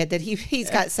area that he's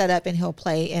got set up, and he'll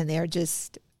play in there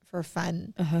just for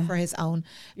fun, for his own.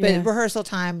 But rehearsal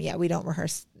time, we don't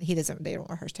rehearse. They don't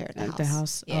rehearse there at the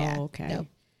house. Yeah. Oh, okay. No.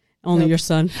 Only your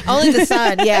son. Only the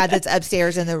son, that's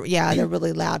upstairs, and they're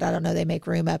really loud. I don't know, they make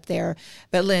room up there,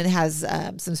 but Lynn has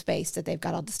some space that they've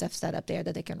got all the stuff set up there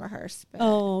that they can rehearse. But,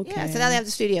 yeah. So now they have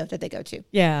the studio that they go to.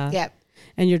 Yeah.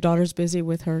 And your daughter's busy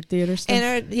with her theater stuff?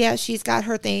 And she's got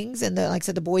her things. And like I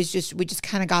said, the boys we just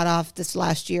kind of got off this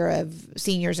last year of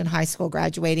seniors in high school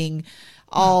graduating,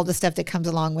 all the stuff that comes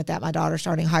along with that. My daughter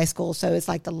starting high school. So it's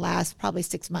like the last probably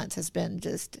 6 months has been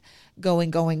just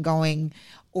going,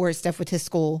 or stuff with his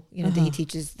school, that he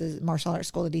teaches, the martial arts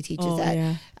school that he teaches at.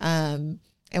 Yeah.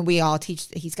 And we all teach.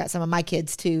 He's got some of my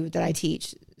kids too that I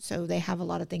teach. So they have a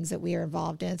lot of things that we are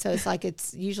involved in. So it's like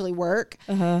it's usually work.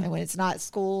 And when it's not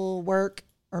school, work,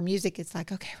 or music, it's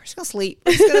like, okay, we're just going to sleep.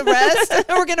 We're just going to rest.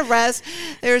 We're going to rest.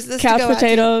 There's this couch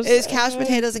potatoes. It's couch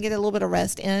potatoes and get a little bit of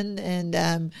rest in.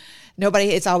 And nobody,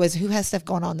 it's always who has stuff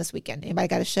going on this weekend. Anybody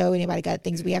got a show? Anybody got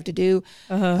things we have to do?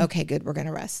 Okay, good. We're going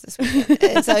to rest this weekend.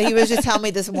 And so he was just telling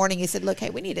me this morning, he said, look, hey,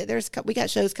 we got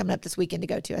shows coming up this weekend to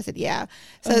go to. I said, yeah.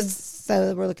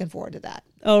 So we're looking forward to that.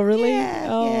 Oh, really? Yeah.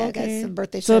 Oh, yeah. okay. Got some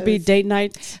birthday shows. So it'll be date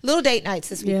nights? Little date nights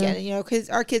this weekend. Yeah. And, you know, because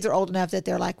our kids are old enough that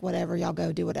they're like, whatever, y'all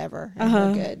go do whatever. And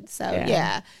we're good. So,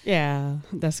 yeah. Yeah,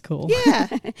 that's cool. Yeah.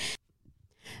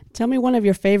 Tell me one of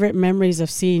your favorite memories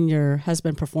of seeing your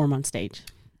husband perform on stage.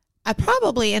 I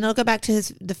probably, and I'll go back to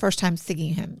the first time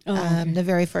singing him. The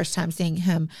very first time seeing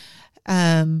him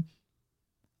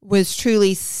was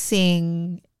truly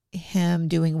seeing him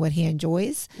doing what he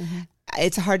enjoys.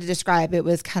 It's hard to describe. It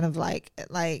was kind of like,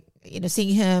 you know,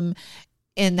 seeing him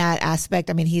in that aspect.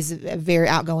 I mean, he's a very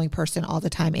outgoing person all the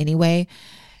time anyway.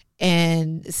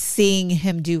 And seeing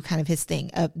him do kind of his thing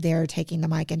up there, taking the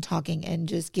mic and talking and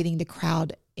just getting the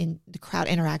crowd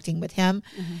interacting with him,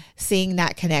 seeing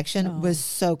that connection was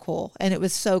so cool. And it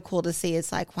was so cool to see.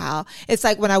 It's like, wow. It's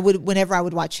like whenever I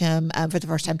would watch him for the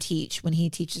first time teach, when he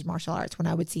teaches martial arts, when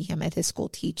I would see him at his school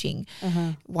teaching,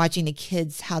 watching the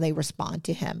kids, how they respond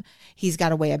to him. He's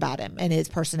got a way about him and his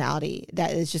personality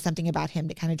that is just something about him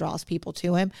that kind of draws people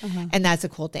to him. And that's a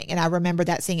cool thing. And I remember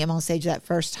that seeing him on stage that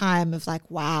first time of like,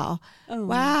 wow.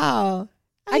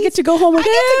 I get to go home with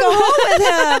him.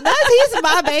 He's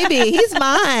my baby. He's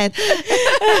mine.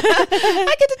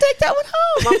 I get to take that one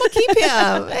home. I'm gonna keep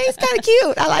him. He's kind of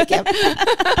cute. I like him.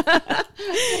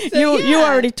 You were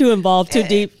already too involved, too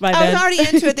deep by then. I was already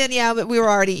into it then, but we were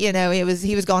already, you know, he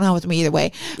was going home with me either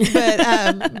way. But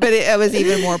I was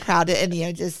even more proud and you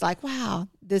know, just like, wow,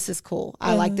 this is cool.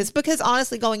 I like this because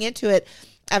honestly, going into it,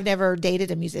 I've never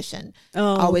dated a musician.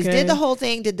 Always did the whole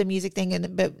thing, did the music thing,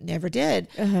 but never did.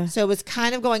 So it was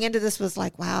kind of going into this was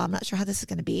like, wow, I'm not sure how this is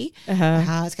going to be,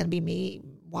 how it's going to be me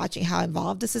watching how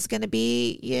involved this is going to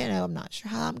be. You know, I'm not sure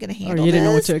how I'm going to handle this. Or you didn't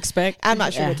know what to expect. I'm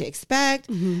not sure what to expect.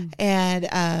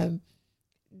 And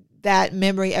that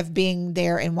memory of being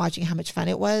there and watching how much fun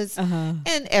it was and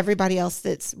everybody else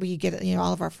we get, you know,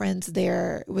 all of our friends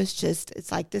there, it was just, it's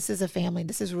like, this is a family.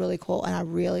 This is really cool. And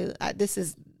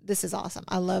this is awesome.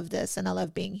 I love this and I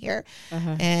love being here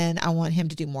and I want him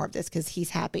to do more of this because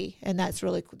he's happy and that's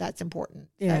important.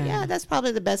 Yeah. So, yeah, that's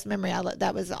probably the best memory.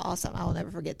 That was awesome. I will never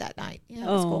forget that night. Yeah, it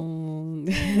was cool.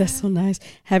 That's so nice.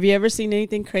 Have you ever seen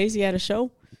anything crazy at a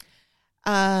show?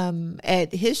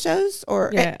 At his shows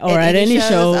or at any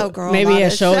show? Oh, girl, maybe a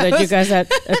show that you guys had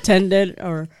attended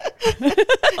or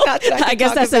I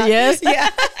guess that's a yes.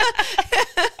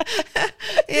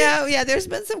 Yeah, there's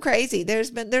been some crazy.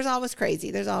 There's always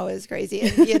crazy.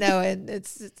 And you know, and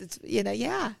it's you know,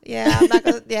 I'm not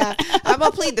gonna I'm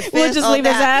gonna plead the fifth. We'll just leave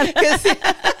that.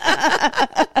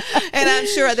 And I'm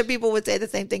sure other people would say the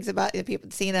same things about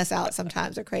people seeing us out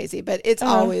sometimes are crazy, but it's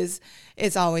always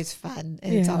fun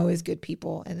and it's always good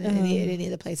people. And any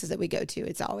of the places that we go to,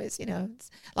 it's always, you know, it's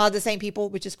a lot of the same people,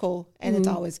 which is cool. And it's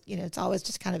always, you know, it's always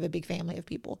just kind of a big family of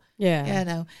people. Yeah. You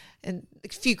know, and a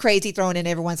few crazy thrown in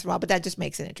every once in a while, but that just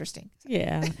makes it interesting.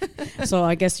 Yeah. So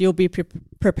I guess you'll be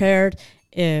prepared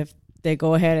if they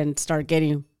go ahead and start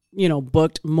getting, you know,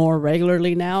 booked more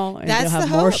regularly now, and they'll have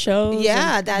more shows.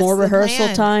 Yeah, that's more rehearsal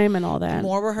time and all that.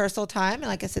 More rehearsal time, and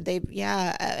like I said,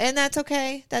 and that's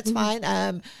okay. That's fine.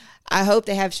 I hope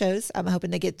they have shows. I'm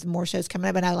hoping they get some more shows coming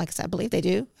up, and like I said, I believe they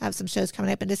do have some shows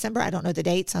coming up in December. I don't know the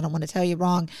dates. I don't want to tell you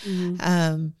wrong.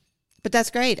 But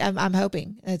that's great. I'm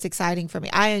hoping. It's exciting for me.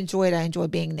 I enjoy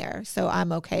being there. So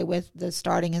I'm okay with the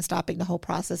starting and stopping the whole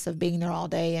process of being there all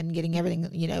day and getting everything,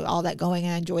 you know, all that going.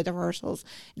 And I enjoy the rehearsals,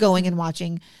 going and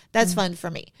watching. That's fun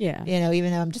for me. Yeah. You know,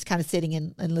 even though I'm just kind of sitting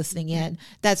and listening in,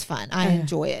 that's fun. I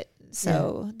enjoy it.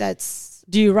 So that's.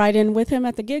 Do you ride in with him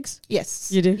at the gigs?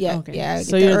 Yes. You do? Yeah. Okay. Yeah.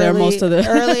 So you're there most of the.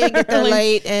 Early and get there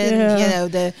late. And, you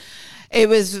know,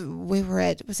 we were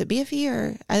at, was it BFE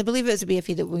or I believe it was a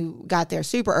BFE that we got there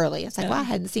super early. It's like, wow, I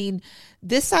hadn't seen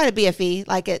this side of BFE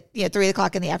like at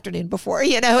 3:00 in the afternoon before,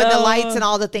 you know, and the lights and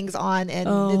all the things on. And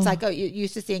it's like, you're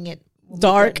used to seeing it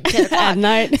dark at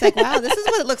night. It's like, wow, this is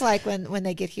what it looks like when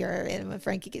they get here and when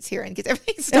Frankie gets here and gets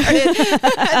everything started. I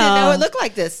didn't know it looked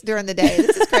like this during the day.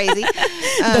 This is crazy.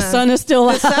 The sun is still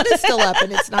up. The sun is still up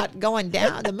and it's not going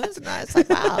down. The moon's not. It's like,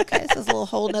 wow, okay, this is a little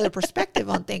whole nother perspective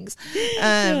on things.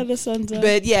 The sun's up.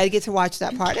 But yeah, to get to watch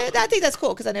that part. And I think that's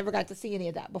cool because I never got to see any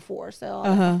of that before. So all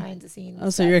that behind the scenes.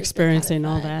 Oh, so you're experiencing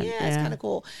all that. Yeah, it's kind of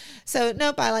cool. So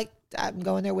nope, I'm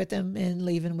going there with them and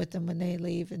leaving with them when they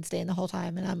leave and staying the whole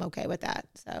time, and I'm okay with that.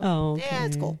 So okay. Yeah,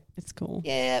 it's cool. It's cool.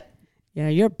 Yep. Yeah,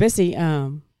 you're a busy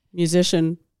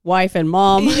musician wife and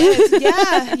mom.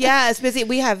 Yeah, it's busy.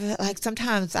 We have like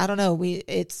sometimes I don't know. We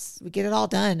get it all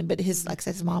done, but his like I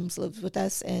said, his mom lives with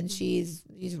us, and she's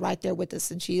right there with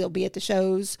us, and she'll be at the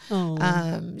shows.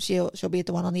 Oh. She'll be at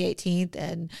the one on the 18th,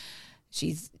 and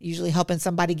she's usually helping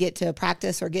somebody get to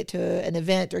practice or get to an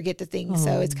event or get to things.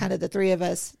 So it's kind of the three of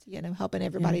us, helping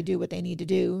everybody do what they need to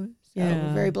do. So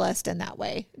we're very blessed in that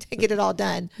way to get it all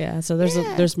done. Yeah. So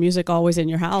there's music always in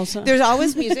your house. Huh? There's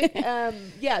always music.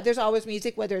 There's always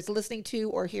music, whether it's listening to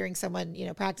or hearing someone,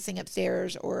 practicing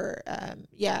upstairs or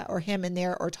him in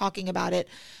there or talking about it.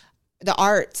 The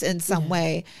arts in some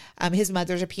way. His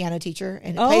mother's a piano teacher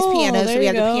and plays piano. So we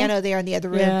have the piano there in the other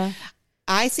room. Yeah.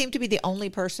 I seem to be the only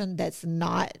person that's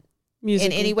not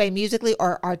in any way musically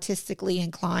or artistically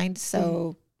inclined.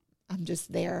 So I'm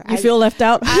just there. You feel left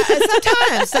out?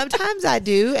 Sometimes I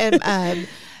do. And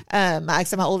like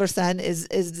so my older son is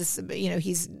this,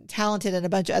 he's talented in a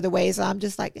bunch of other ways. So I'm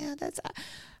just like, I'm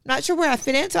not sure where I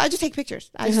fit in. So I just take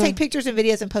pictures. I just take pictures and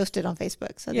videos and post it on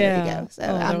Facebook. So there you go. So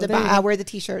I wear the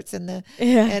t-shirts and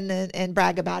and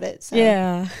brag about it. So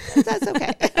that's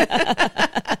okay.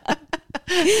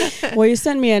 Well, you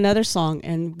sent me another song,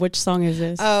 and which song is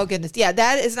this? Oh goodness, yeah,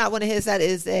 that is not one of his. That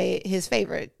is his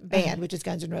favorite band, which is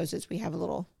Guns N' Roses. We have a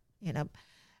little,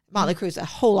 Motley Crue's a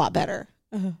whole lot better,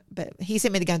 but he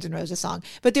sent me the Guns N' Roses song.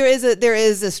 But there is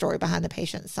a story behind the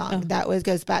Patience song that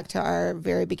goes back to our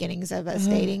very beginnings of us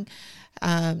dating.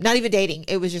 Not even dating;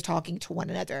 it was just talking to one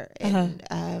another. And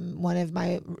one of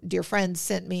my dear friends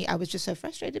sent me. I was just so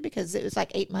frustrated because it was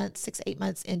like 8 months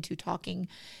into talking,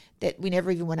 that we never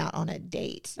even went out on a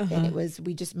date. And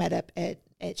we just met up at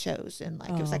shows, and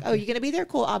it was like, oh, you're going to be there?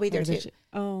 Cool. I'll be there too.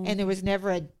 And there was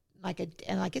never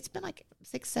it's been like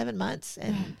 6-7 months,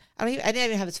 and I didn't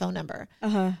even have his phone number.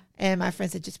 And my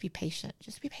friend said, just be patient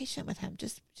with him.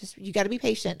 Just, you got to be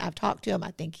patient. I've talked to him.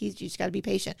 I think you just got to be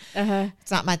patient.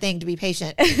 It's not my thing to be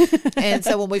patient. And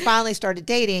so when we finally started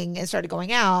dating and started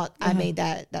going out, I made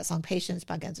that song Patience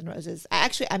by Guns N' Roses.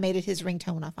 I made it his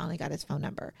ringtone when I finally got his phone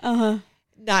number.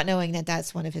 Not knowing that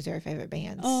that's one of his very favorite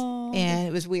bands. And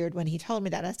it was weird when he told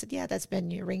me that. I said, yeah, that's been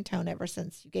your ringtone ever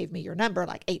since you gave me your number,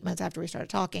 like 8 months after we started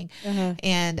talking.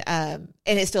 And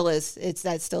it still is.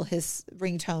 That's still his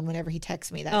ringtone whenever he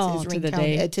texts me. That's his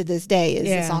ringtone to this day is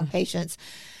the song Patience.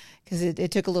 Because it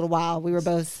took a little while. We were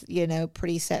both,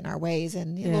 pretty set in our ways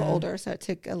and a little older. So it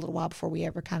took a little while before we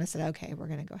ever kind of said, okay, we're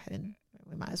going to go ahead and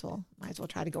we might as well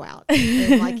try to go out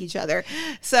and like each other.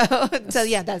 So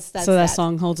yeah, that's so that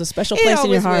song holds a special place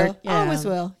in your heart. Yeah. Always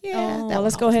will. Yeah. Well,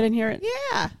 let's go ahead and hear it.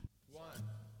 Yeah. 1,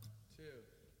 2,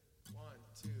 1,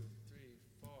 2, 3,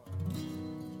 4.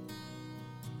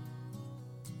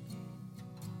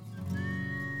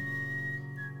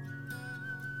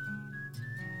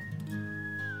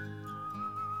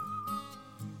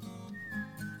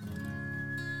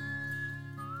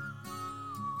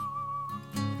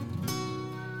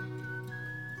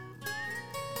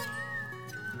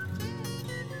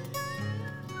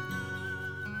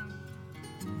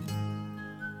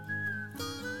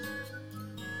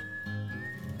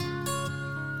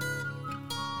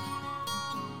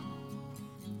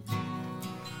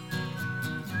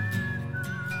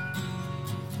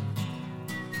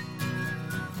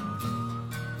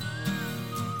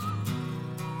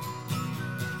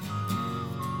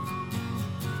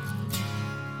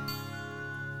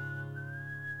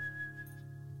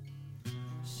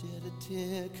 Shed a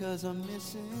tear 'cause I'm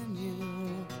missing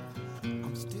you.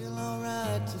 I'm still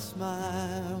alright to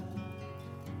smile.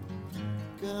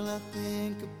 Girl, I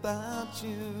think about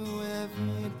you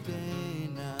every day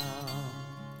now.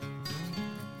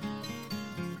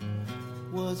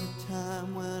 Was a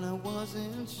time when I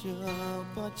wasn't sure,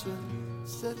 but you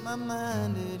set my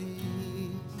mind at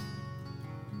ease.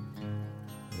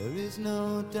 There is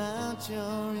no doubt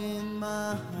you're in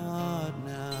my heart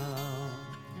now.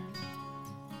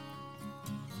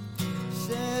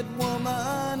 Said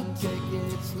woman, take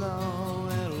it slow,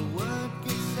 it'll work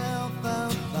itself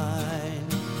out fine.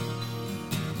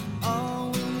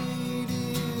 All we need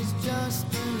is just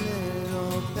a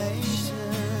little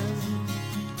patience.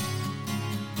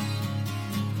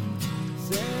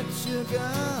 Said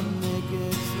sugar, make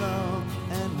it slow,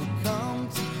 and we come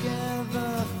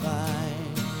together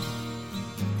fine.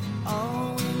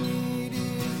 All we need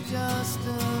is just a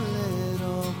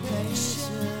little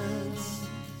patience.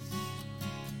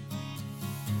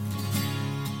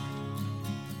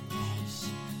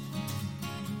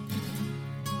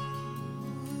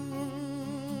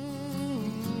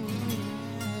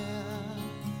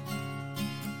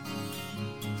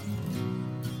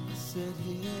 Sit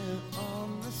here on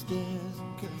the stairs,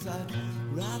 'cause I'd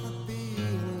rather be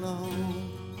alone.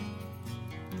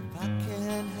 If I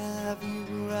can't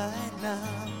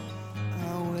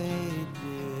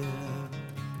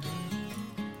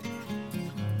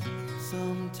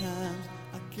Sometimes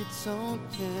I get so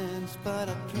tense, but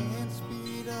I can't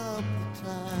speed up the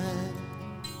time.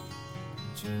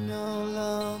 But you know,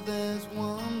 love, there's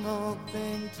one more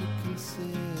thing to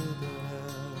consider.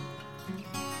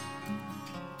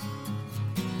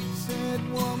 Said,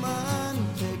 woman,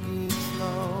 take it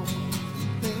slow,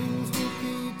 things will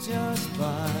be just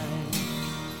fine.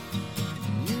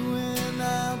 You and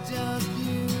I'll just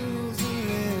use a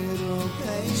little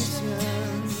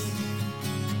patience.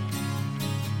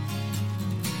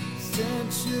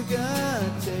 Said,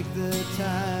 sugar, take the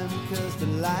time, 'cause the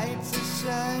lights are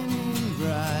shining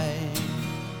bright.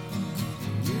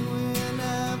 You and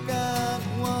I've got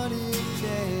what it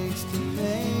takes to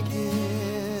make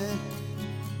it.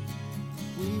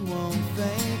 We won't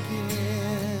fake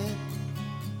it.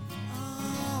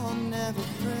 Oh, I'll never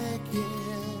break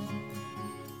it,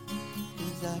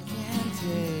 'cause I can't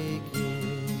take it.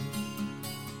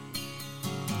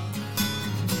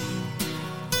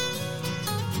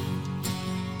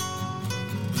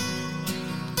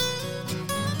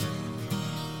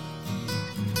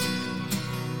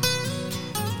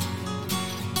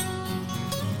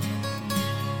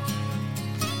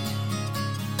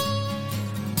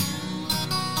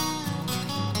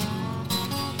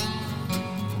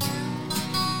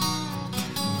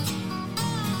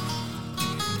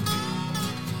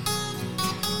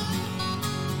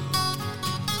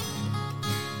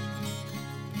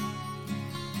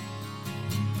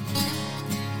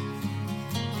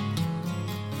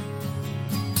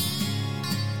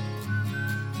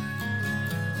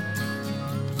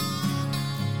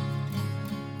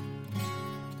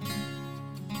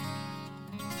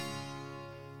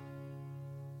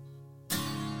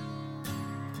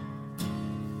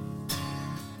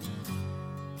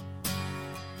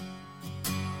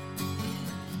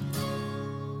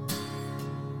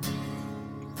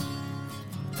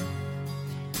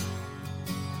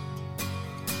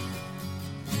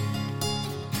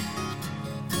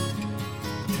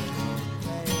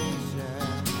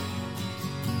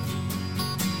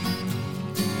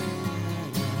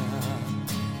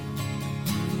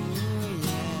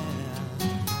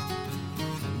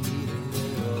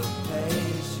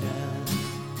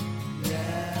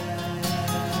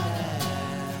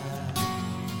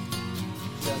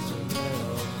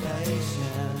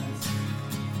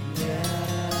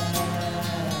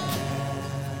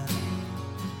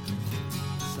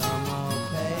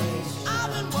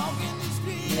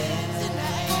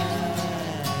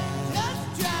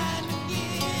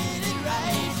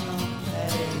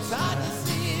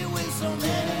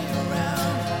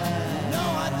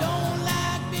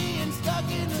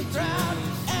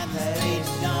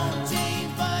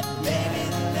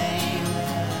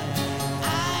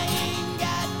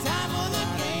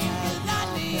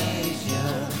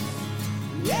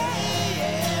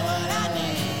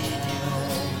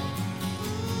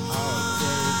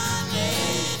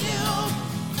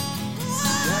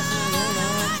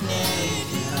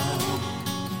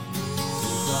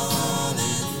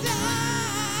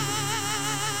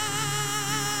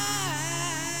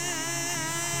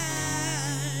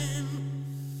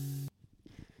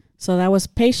 So that was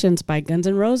Patience by Guns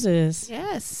N' Roses.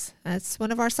 Yes, that's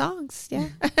one of our songs. Yeah.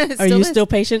 Are you still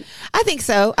patient? I think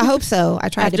so. I hope so. I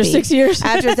tried to be. After 6 years?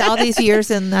 After all these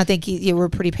years, and I think you were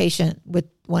pretty patient with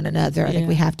one another. I think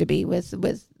we have to be with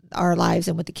our lives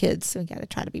and with the kids. So we got to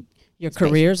try to be. Your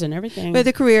careers and everything. With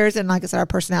the careers, and like I said, our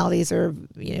personalities are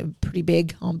pretty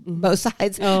big on both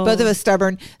sides. Oh. Both of us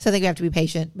stubborn. So I think we have to be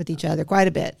patient with each other quite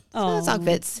a bit. So that song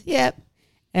fits. Yep.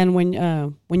 And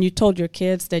when you told your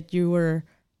kids that you were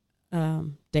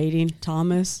dating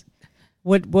Thomas,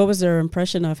 what was their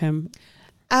impression of him?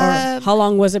 Or how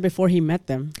long was it before he met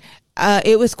them?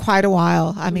 It was quite a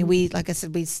while. I mean, like I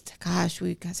said, it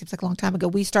seems like a long time ago.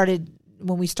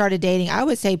 When we started dating, I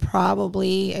would say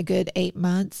probably a good 8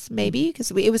 months, maybe, because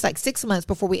it was like 6 months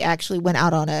before we actually went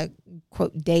out on a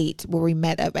quote date where we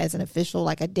met up as an official,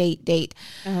 like a date.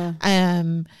 Uh-huh.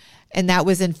 And that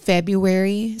was in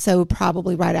February. So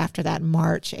probably right after that,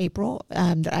 March, April,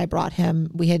 that I brought him.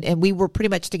 We were pretty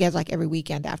much together like every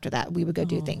weekend after that. We would go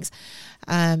do things.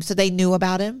 So they knew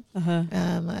about him. Uh-huh.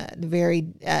 Very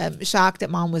shocked that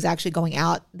Mom was actually going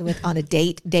out on a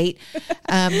date.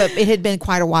 But it had been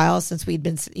quite a while since we'd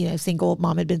been, single.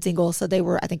 Mom had been single. So they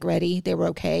were, I think, ready. They were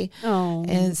okay. Oh.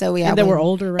 And so, yeah. And they were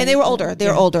older, right? And they were older. They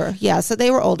were older. Yeah. So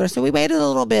they were older. So we waited a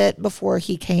little bit before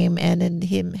he came in, and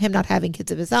him not having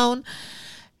kids of his own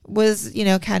was,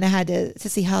 kind of had to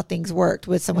see how things worked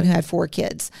with someone who had 4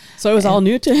 kids. So it was all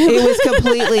new to him. It was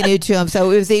completely new to him.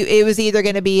 So it was either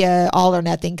going to be a all or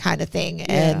nothing kind of thing.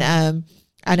 Yeah. And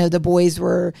I know the boys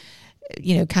were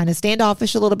kind of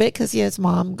standoffish a little bit because his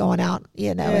mom going out,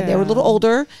 and they were a little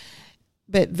older,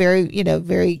 but very,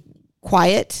 very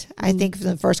quiet, I think, for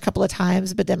the first couple of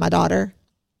times. But then my daughter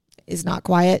is not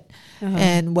quiet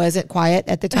and wasn't quiet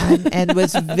at the time and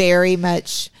was very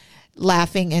much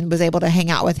laughing and was able to hang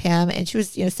out with him. And she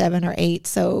was, 7 or 8.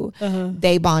 So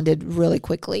they bonded really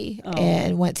quickly.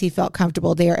 And once he felt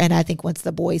comfortable there, and I think once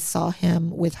the boys saw him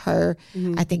with her,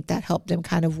 I think that helped them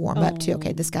kind of warm up to,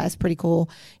 okay, this guy's pretty cool.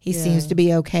 He seems to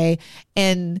be okay.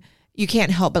 And you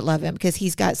can't help but love him because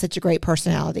he's got such a great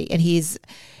personality. And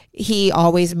he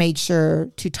always made sure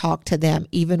to talk to them,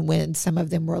 even when some of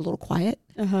them were a little quiet.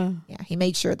 Yeah, he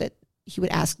made sure that he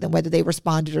would ask them whether they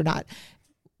responded or not.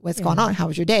 What's going on? How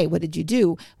was your day? What did you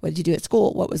do? What did you do at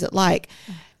school? What was it like?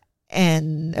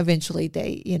 And eventually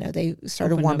they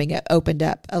started opened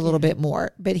up a little bit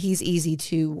more, but he's easy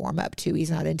to warm up to.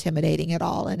 He's not intimidating at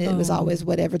all. And it was always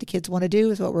whatever the kids want to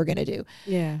do is what we're going to do.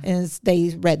 Yeah. And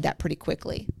they read that pretty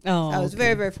quickly. So I was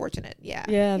very, very fortunate. Yeah.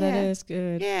 Yeah, that is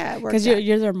good. Yeah. Because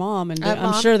you're their mom, and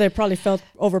I'm sure they probably felt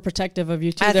overprotective of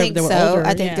you too. I think they were so. older.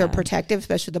 I think they're protective,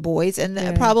 especially the boys,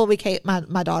 and probably Kate,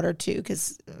 my daughter too,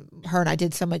 because her and I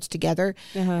did so much together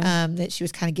that she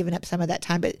was kind of giving up some of that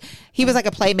time. But he was like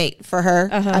a playmate for her.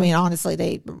 I mean, honestly,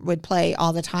 they would play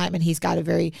all the time, and he's got a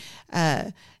very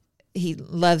he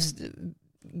loves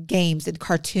games and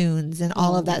cartoons and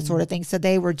all of that sort of thing. So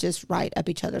they were just right up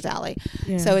each other's alley.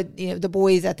 So the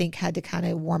boys, I think, had to kind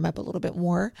of warm up a little bit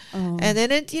more. And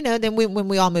then when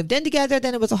we all moved in together,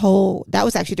 then it was that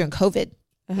was actually during COVID.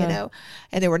 And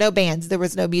there were no bands, there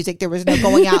was no music, there was no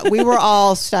going out. We were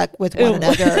all stuck with one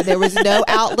another. There was no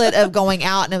outlet of going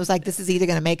out, and it was like, this is either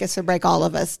going to make us or break all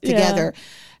of us together.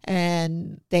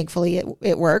 And thankfully it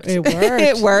worked. It worked.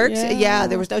 It worked. Yeah.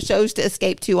 There was no shows to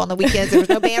escape to on the weekends. There was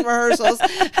no band rehearsals.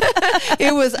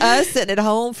 It was us sitting at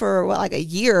home for like a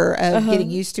year of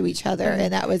getting used to each other.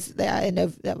 And that was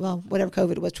whatever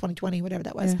COVID was, 2020, whatever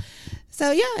that was. So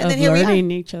and then here we are.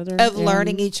 Learning each other.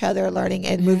 Learning each other, learning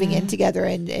and moving in together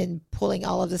and pulling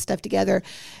all of this stuff together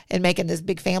and making this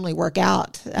big family work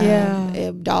out.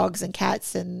 Dogs and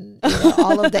cats and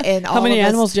all of the and all. How many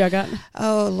animals do you got?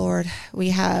 Oh Lord, we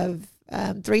have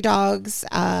 3 dogs.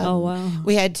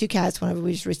 We had 2 cats. One of them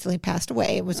we just recently passed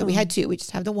away. So we had 2. We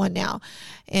just have the 1 now.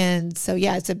 And so,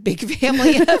 it's a big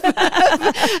family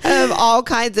of all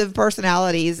kinds of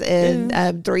personalities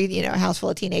and 3, a house full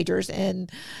of teenagers.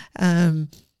 And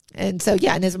so,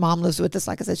 and his mom lives with us.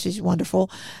 Like I said, she's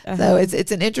wonderful. So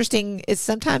it's an interesting,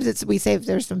 sometimes we say if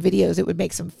there's some videos, it would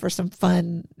make for some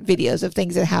fun videos of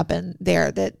things that happen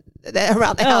there that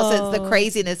around the house. It's the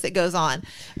craziness that goes on,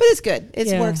 but it's good.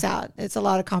 It works out. It's a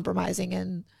lot of compromising,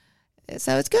 and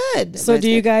so it's good. So do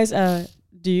you guys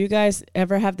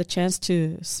ever have the chance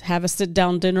to have a sit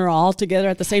down dinner all together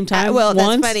at the same time?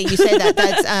 That's funny you say that.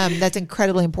 That's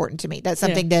incredibly important to me. That's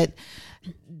something that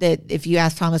if you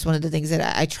ask Thomas, one of the things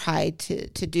that I try to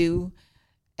do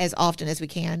as often as we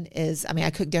can is,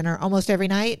 I cook dinner almost every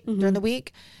night during the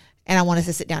week, and I want us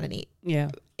to sit down and eat. Yeah.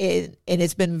 And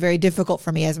it's been very difficult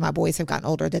for me as my boys have gotten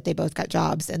older that they both got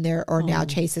jobs, and now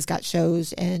Chase has got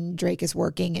shows, and Drake is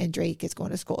working, and Drake is going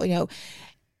to school.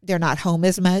 They're not home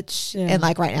as much. And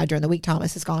like right now during the week,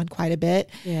 Thomas has gone quite a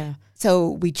bit. Yeah.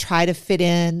 So we try to fit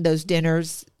in those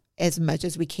dinners as much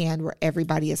as we can where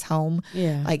everybody is home.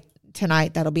 Yeah. Like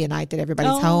tonight, that'll be a night that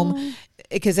everybody's home,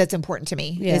 because that's important to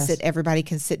me. Is that everybody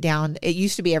can sit down. It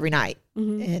used to be every night,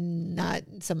 and not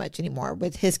so much anymore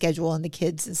with his schedule and the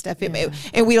kids and stuff.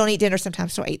 And we don't eat dinner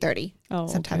sometimes till 8:30.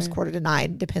 Sometimes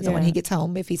 8:45. Depends on when he gets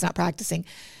home. If he's not practicing,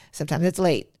 sometimes it's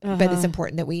late. But it's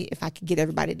important that if I can get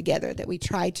everybody together, that we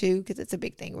try to, because it's a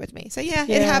big thing with me. So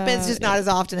it happens, just not as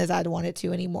often as I'd want it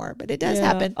to anymore. But it does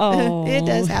happen. It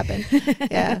does happen.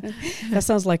 Yeah, that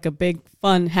sounds like a big,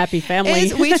 fun, happy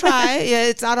family. We try.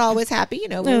 It's not always happy.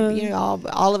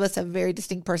 All of us have very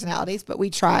distinct personalities, but we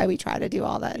try to do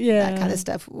all that kind of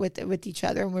stuff with each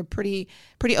other, and we're pretty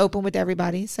open with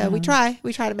everybody. So we try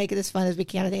to make it as fun as we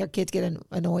can. I think our kids get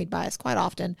annoyed by us quite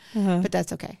often, but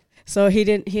that's okay. So he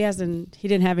didn't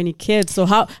have any kids. So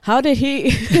how did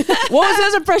he? What was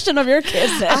his impression of your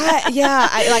kids then?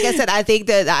 Like I said, I think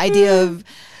that the idea of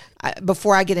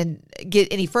before I get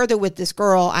any further with this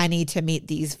girl, I need to meet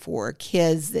these 4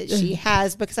 kids that she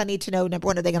has, because I need to know, number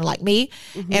one, are they going to like me,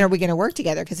 and are we going to work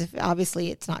together? Because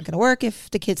obviously it's not going to work if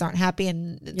the kids aren't happy,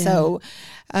 and so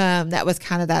that was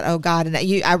kind of that. Oh God, and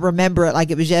I remember it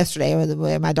like it was yesterday,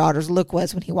 where my daughter's look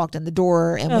was when he walked in the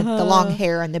door, and with the long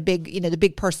hair and the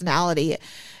big personality,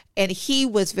 and he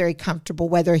was very comfortable.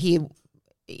 Whether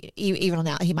even on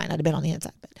that, he might not have been on the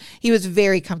inside, but he was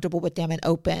very comfortable with them and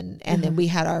open. And then we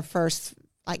had our first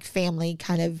like family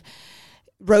kind of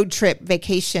road trip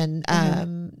vacation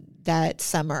that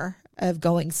summer of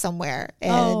going somewhere.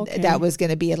 And that was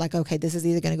going to be like, okay, this is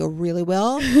either going to go really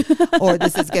well or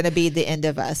this is going to be the end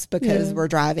of us because we're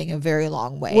driving a very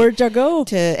long way. Where'd you go?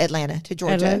 To Atlanta, to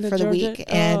Georgia for the week.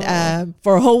 And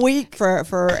for a whole week? For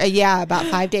about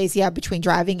 5 days, between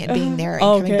driving and being there and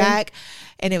coming back.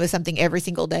 And it was something every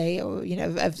single day,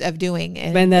 of doing.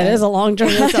 And man, that is a long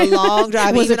drive. It's a long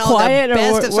drive. Was even it quiet on the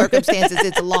best or of circumstances,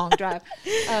 it's a long drive.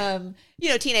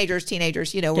 Teenagers,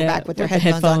 were back with their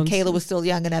headphones on. Kayla was still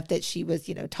young enough that she was,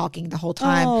 talking the whole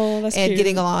time and cute.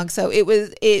 Getting along. So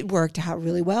it worked out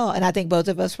really well. And I think both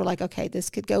of us were like, okay, this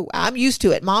could go. I'm used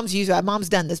to it. Mom's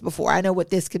done this before. I know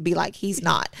what this could be like. He's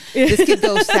not. This could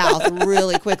go south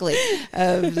really quickly.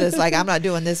 This like, I'm not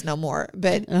doing this no more.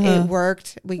 But it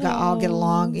worked. We got all get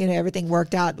along. Everything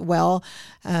worked out well.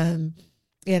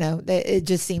 It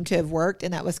just seemed to have worked.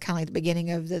 And that was kind of like the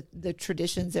beginning of the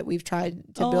traditions that we've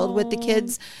tried to build with the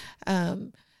kids,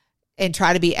 and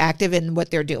try to be active in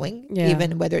what they're doing,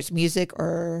 even whether it's music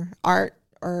or art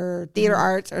or theater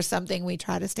arts or something. We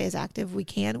try to stay as active we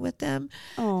can with them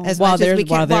as much as we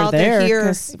can while they're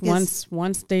here.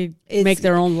 Once they make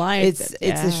their own life,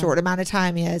 it's a short amount of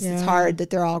time. Yes, it's hard that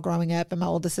they're all growing up, and my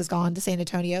oldest has gone to San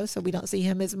Antonio, so we don't see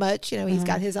him as much. He's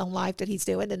got his own life that he's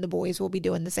doing, and the boys will be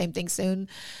doing the same thing soon.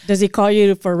 Does he call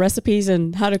you for recipes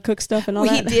and how to cook stuff and all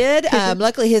that? He did.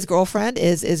 Luckily, his girlfriend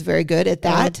is very good at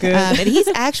that.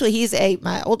 And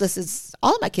my oldest is,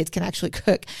 all of my kids can actually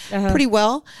cook pretty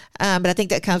well, but I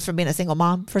think that comes from being a single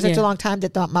mom for such a long time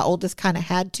that my oldest kind of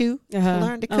had to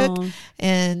learn to cook.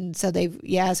 And so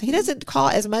so he doesn't call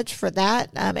as much for that.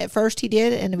 At first he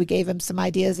did, and we gave him some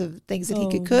ideas of things that he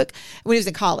could cook. When he was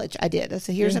in college, I did. I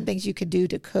said, here's some things you could do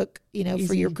to cook,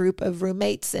 for your group of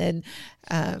roommates. And,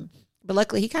 but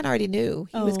luckily he kind of already knew.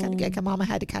 He was kind of good. Mama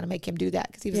had to kind of make him do that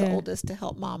because he was the oldest to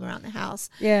help mom around the house.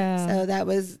 Yeah. So that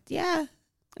was,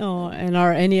 Oh, and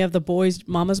are any of the boys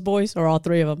Mama's boys, or all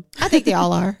three of them? I think they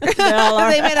all are. They all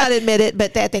are. They may not admit it,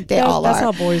 but I think they all are. That's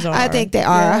how boys are. I think they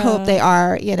are. I hope they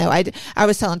are. I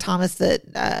was telling Thomas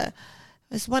that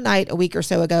this one night a week or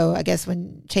so ago, I guess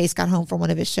when Chase got home from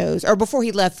one of his shows, or before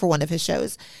he left for one of his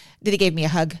shows, that he gave me a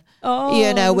hug.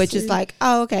 Which is like,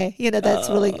 oh, okay. That's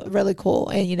really, really cool.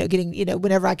 And, getting,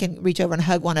 whenever I can reach over and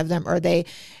hug one of them, or they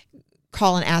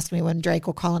call and ask me, when Drake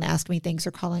will call and ask me things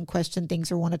or call and question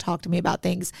things or want to talk to me about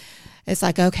things, it's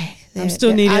like, okay, I'm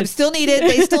still needed. They still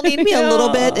need me a little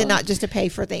bit, and not just to pay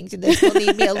for things. And they still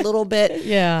need me a little bit.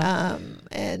 Yeah.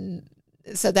 And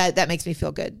so that makes me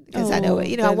feel good because I know,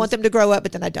 I want them to grow up,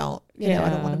 but then I don't, I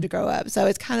don't want them to grow up. So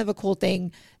it's kind of a cool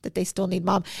thing that they still need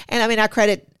mom. And I mean,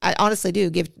 I honestly do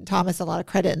give Thomas a lot of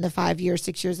credit in the 5 years,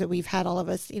 6 years that we've had all of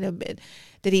us,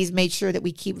 that he's made sure that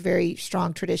we keep very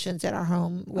strong traditions at our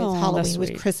home with Halloween,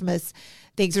 with Christmas.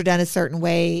 Things are done a certain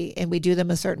way, and we do them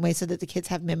a certain way so that the kids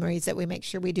have memories, that we make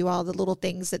sure we do all the little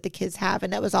things that the kids have.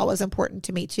 And that was always important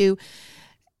to me too.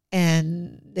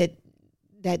 And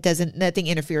nothing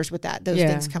interferes with that. Those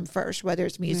things come first, whether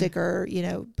it's music or,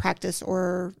 practice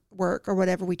or work or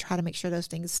whatever. We try to make sure those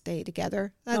things stay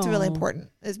together. That's really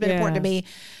important. It's been important to me.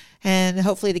 And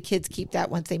hopefully the kids keep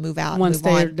that once they move out. Once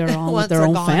they're on with their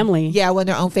own family. Yeah, when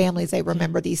they're own families, they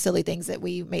remember these silly things that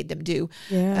we made them do.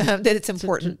 Yeah. That it's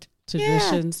important.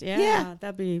 Traditions. Yeah.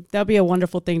 That'd be a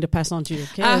wonderful thing to pass on to your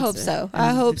kids. I hope so.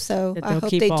 I hope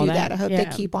they do that. I hope they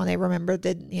keep on. They remember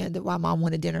that, why mom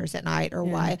wanted dinners at night, or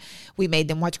why we made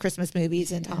them watch Christmas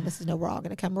movies. And Thomas says, no, we're all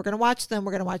going to come. We're going to watch them.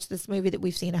 We're going to watch this movie that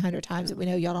we've seen 100 times that we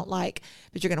know y'all don't like,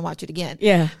 but you're going to watch it again.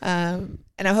 Yeah.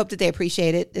 And I hope that they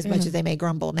appreciate it as much as they may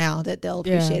grumble now, that they'll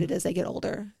appreciate it as they get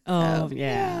older. Oh, so,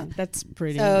 that's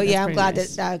pretty. So, that's I'm glad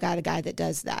nice. that I got a guy that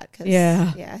does that.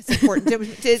 It's important.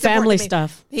 It's family important to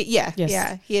stuff.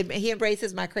 Yeah. He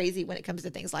embraces my crazy when it comes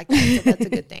to things like that. So that's a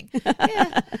good thing.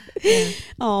 Yeah.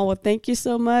 Oh, well, thank you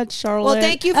so much, Charlotte. Well,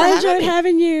 thank you for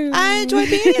having you. I enjoyed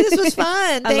being here. This was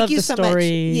fun. Thank you so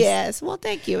stories. much. Yes. Well,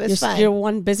 thank you. It's fun. You're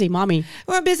one busy mommy.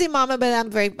 We're a busy mama, but I'm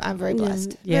very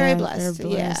blessed. Very blessed.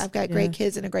 Yeah. I've got great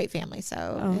kids and a great family. So,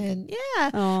 well, thank you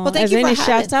for having. Any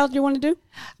shouts out you want to do?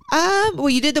 Well,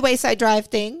 you did the Wayside Drive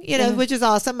thing, which is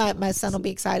awesome. My son will be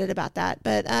excited about that.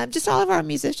 But just all of our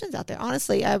musicians out there,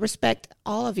 honestly, I respect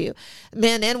all of you,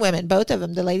 men and women, both of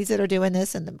them, the ladies that are doing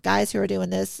this and the guys who are doing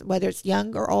this, whether it's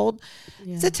young or old.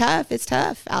 It's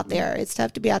tough out there. It's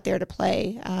tough to be out there to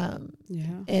play. And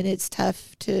it's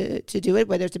tough to do it,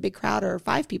 whether it's a big crowd or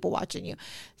 5 people watching you.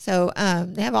 So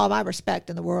they have all my respect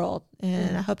in the world.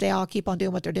 And I hope they all keep on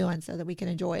doing what they're doing so that we can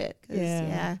enjoy it.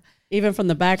 Even from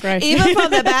the back, right? Even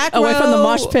from the back away row, from the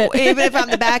mosh pit. Even if I'm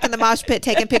the back in the mosh pit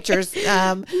taking pictures,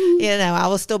 I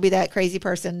will still be that crazy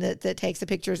person that takes the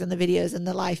pictures and the videos and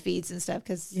the live feeds and stuff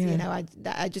because,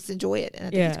 I just enjoy it. And I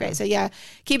think it's great. So,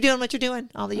 keep doing what you're doing.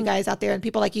 All of you guys out there and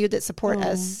people like you that support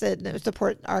us and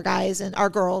support our guys and our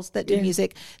girls that do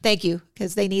music. Thank you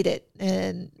because they need it.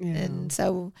 And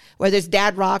so whether it's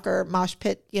dad rock or mosh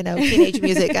pit, teenage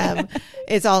music,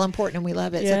 it's all important and we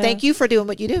love it. So thank you for doing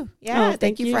what you do. Yeah.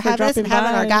 Thank you for having us and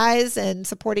having our guys and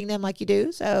supporting them like you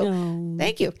do. So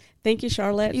thank you. Thank you,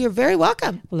 Charlotte. You're very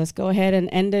welcome. Well, let's go ahead and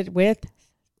end it with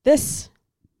this.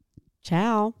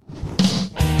 Ciao.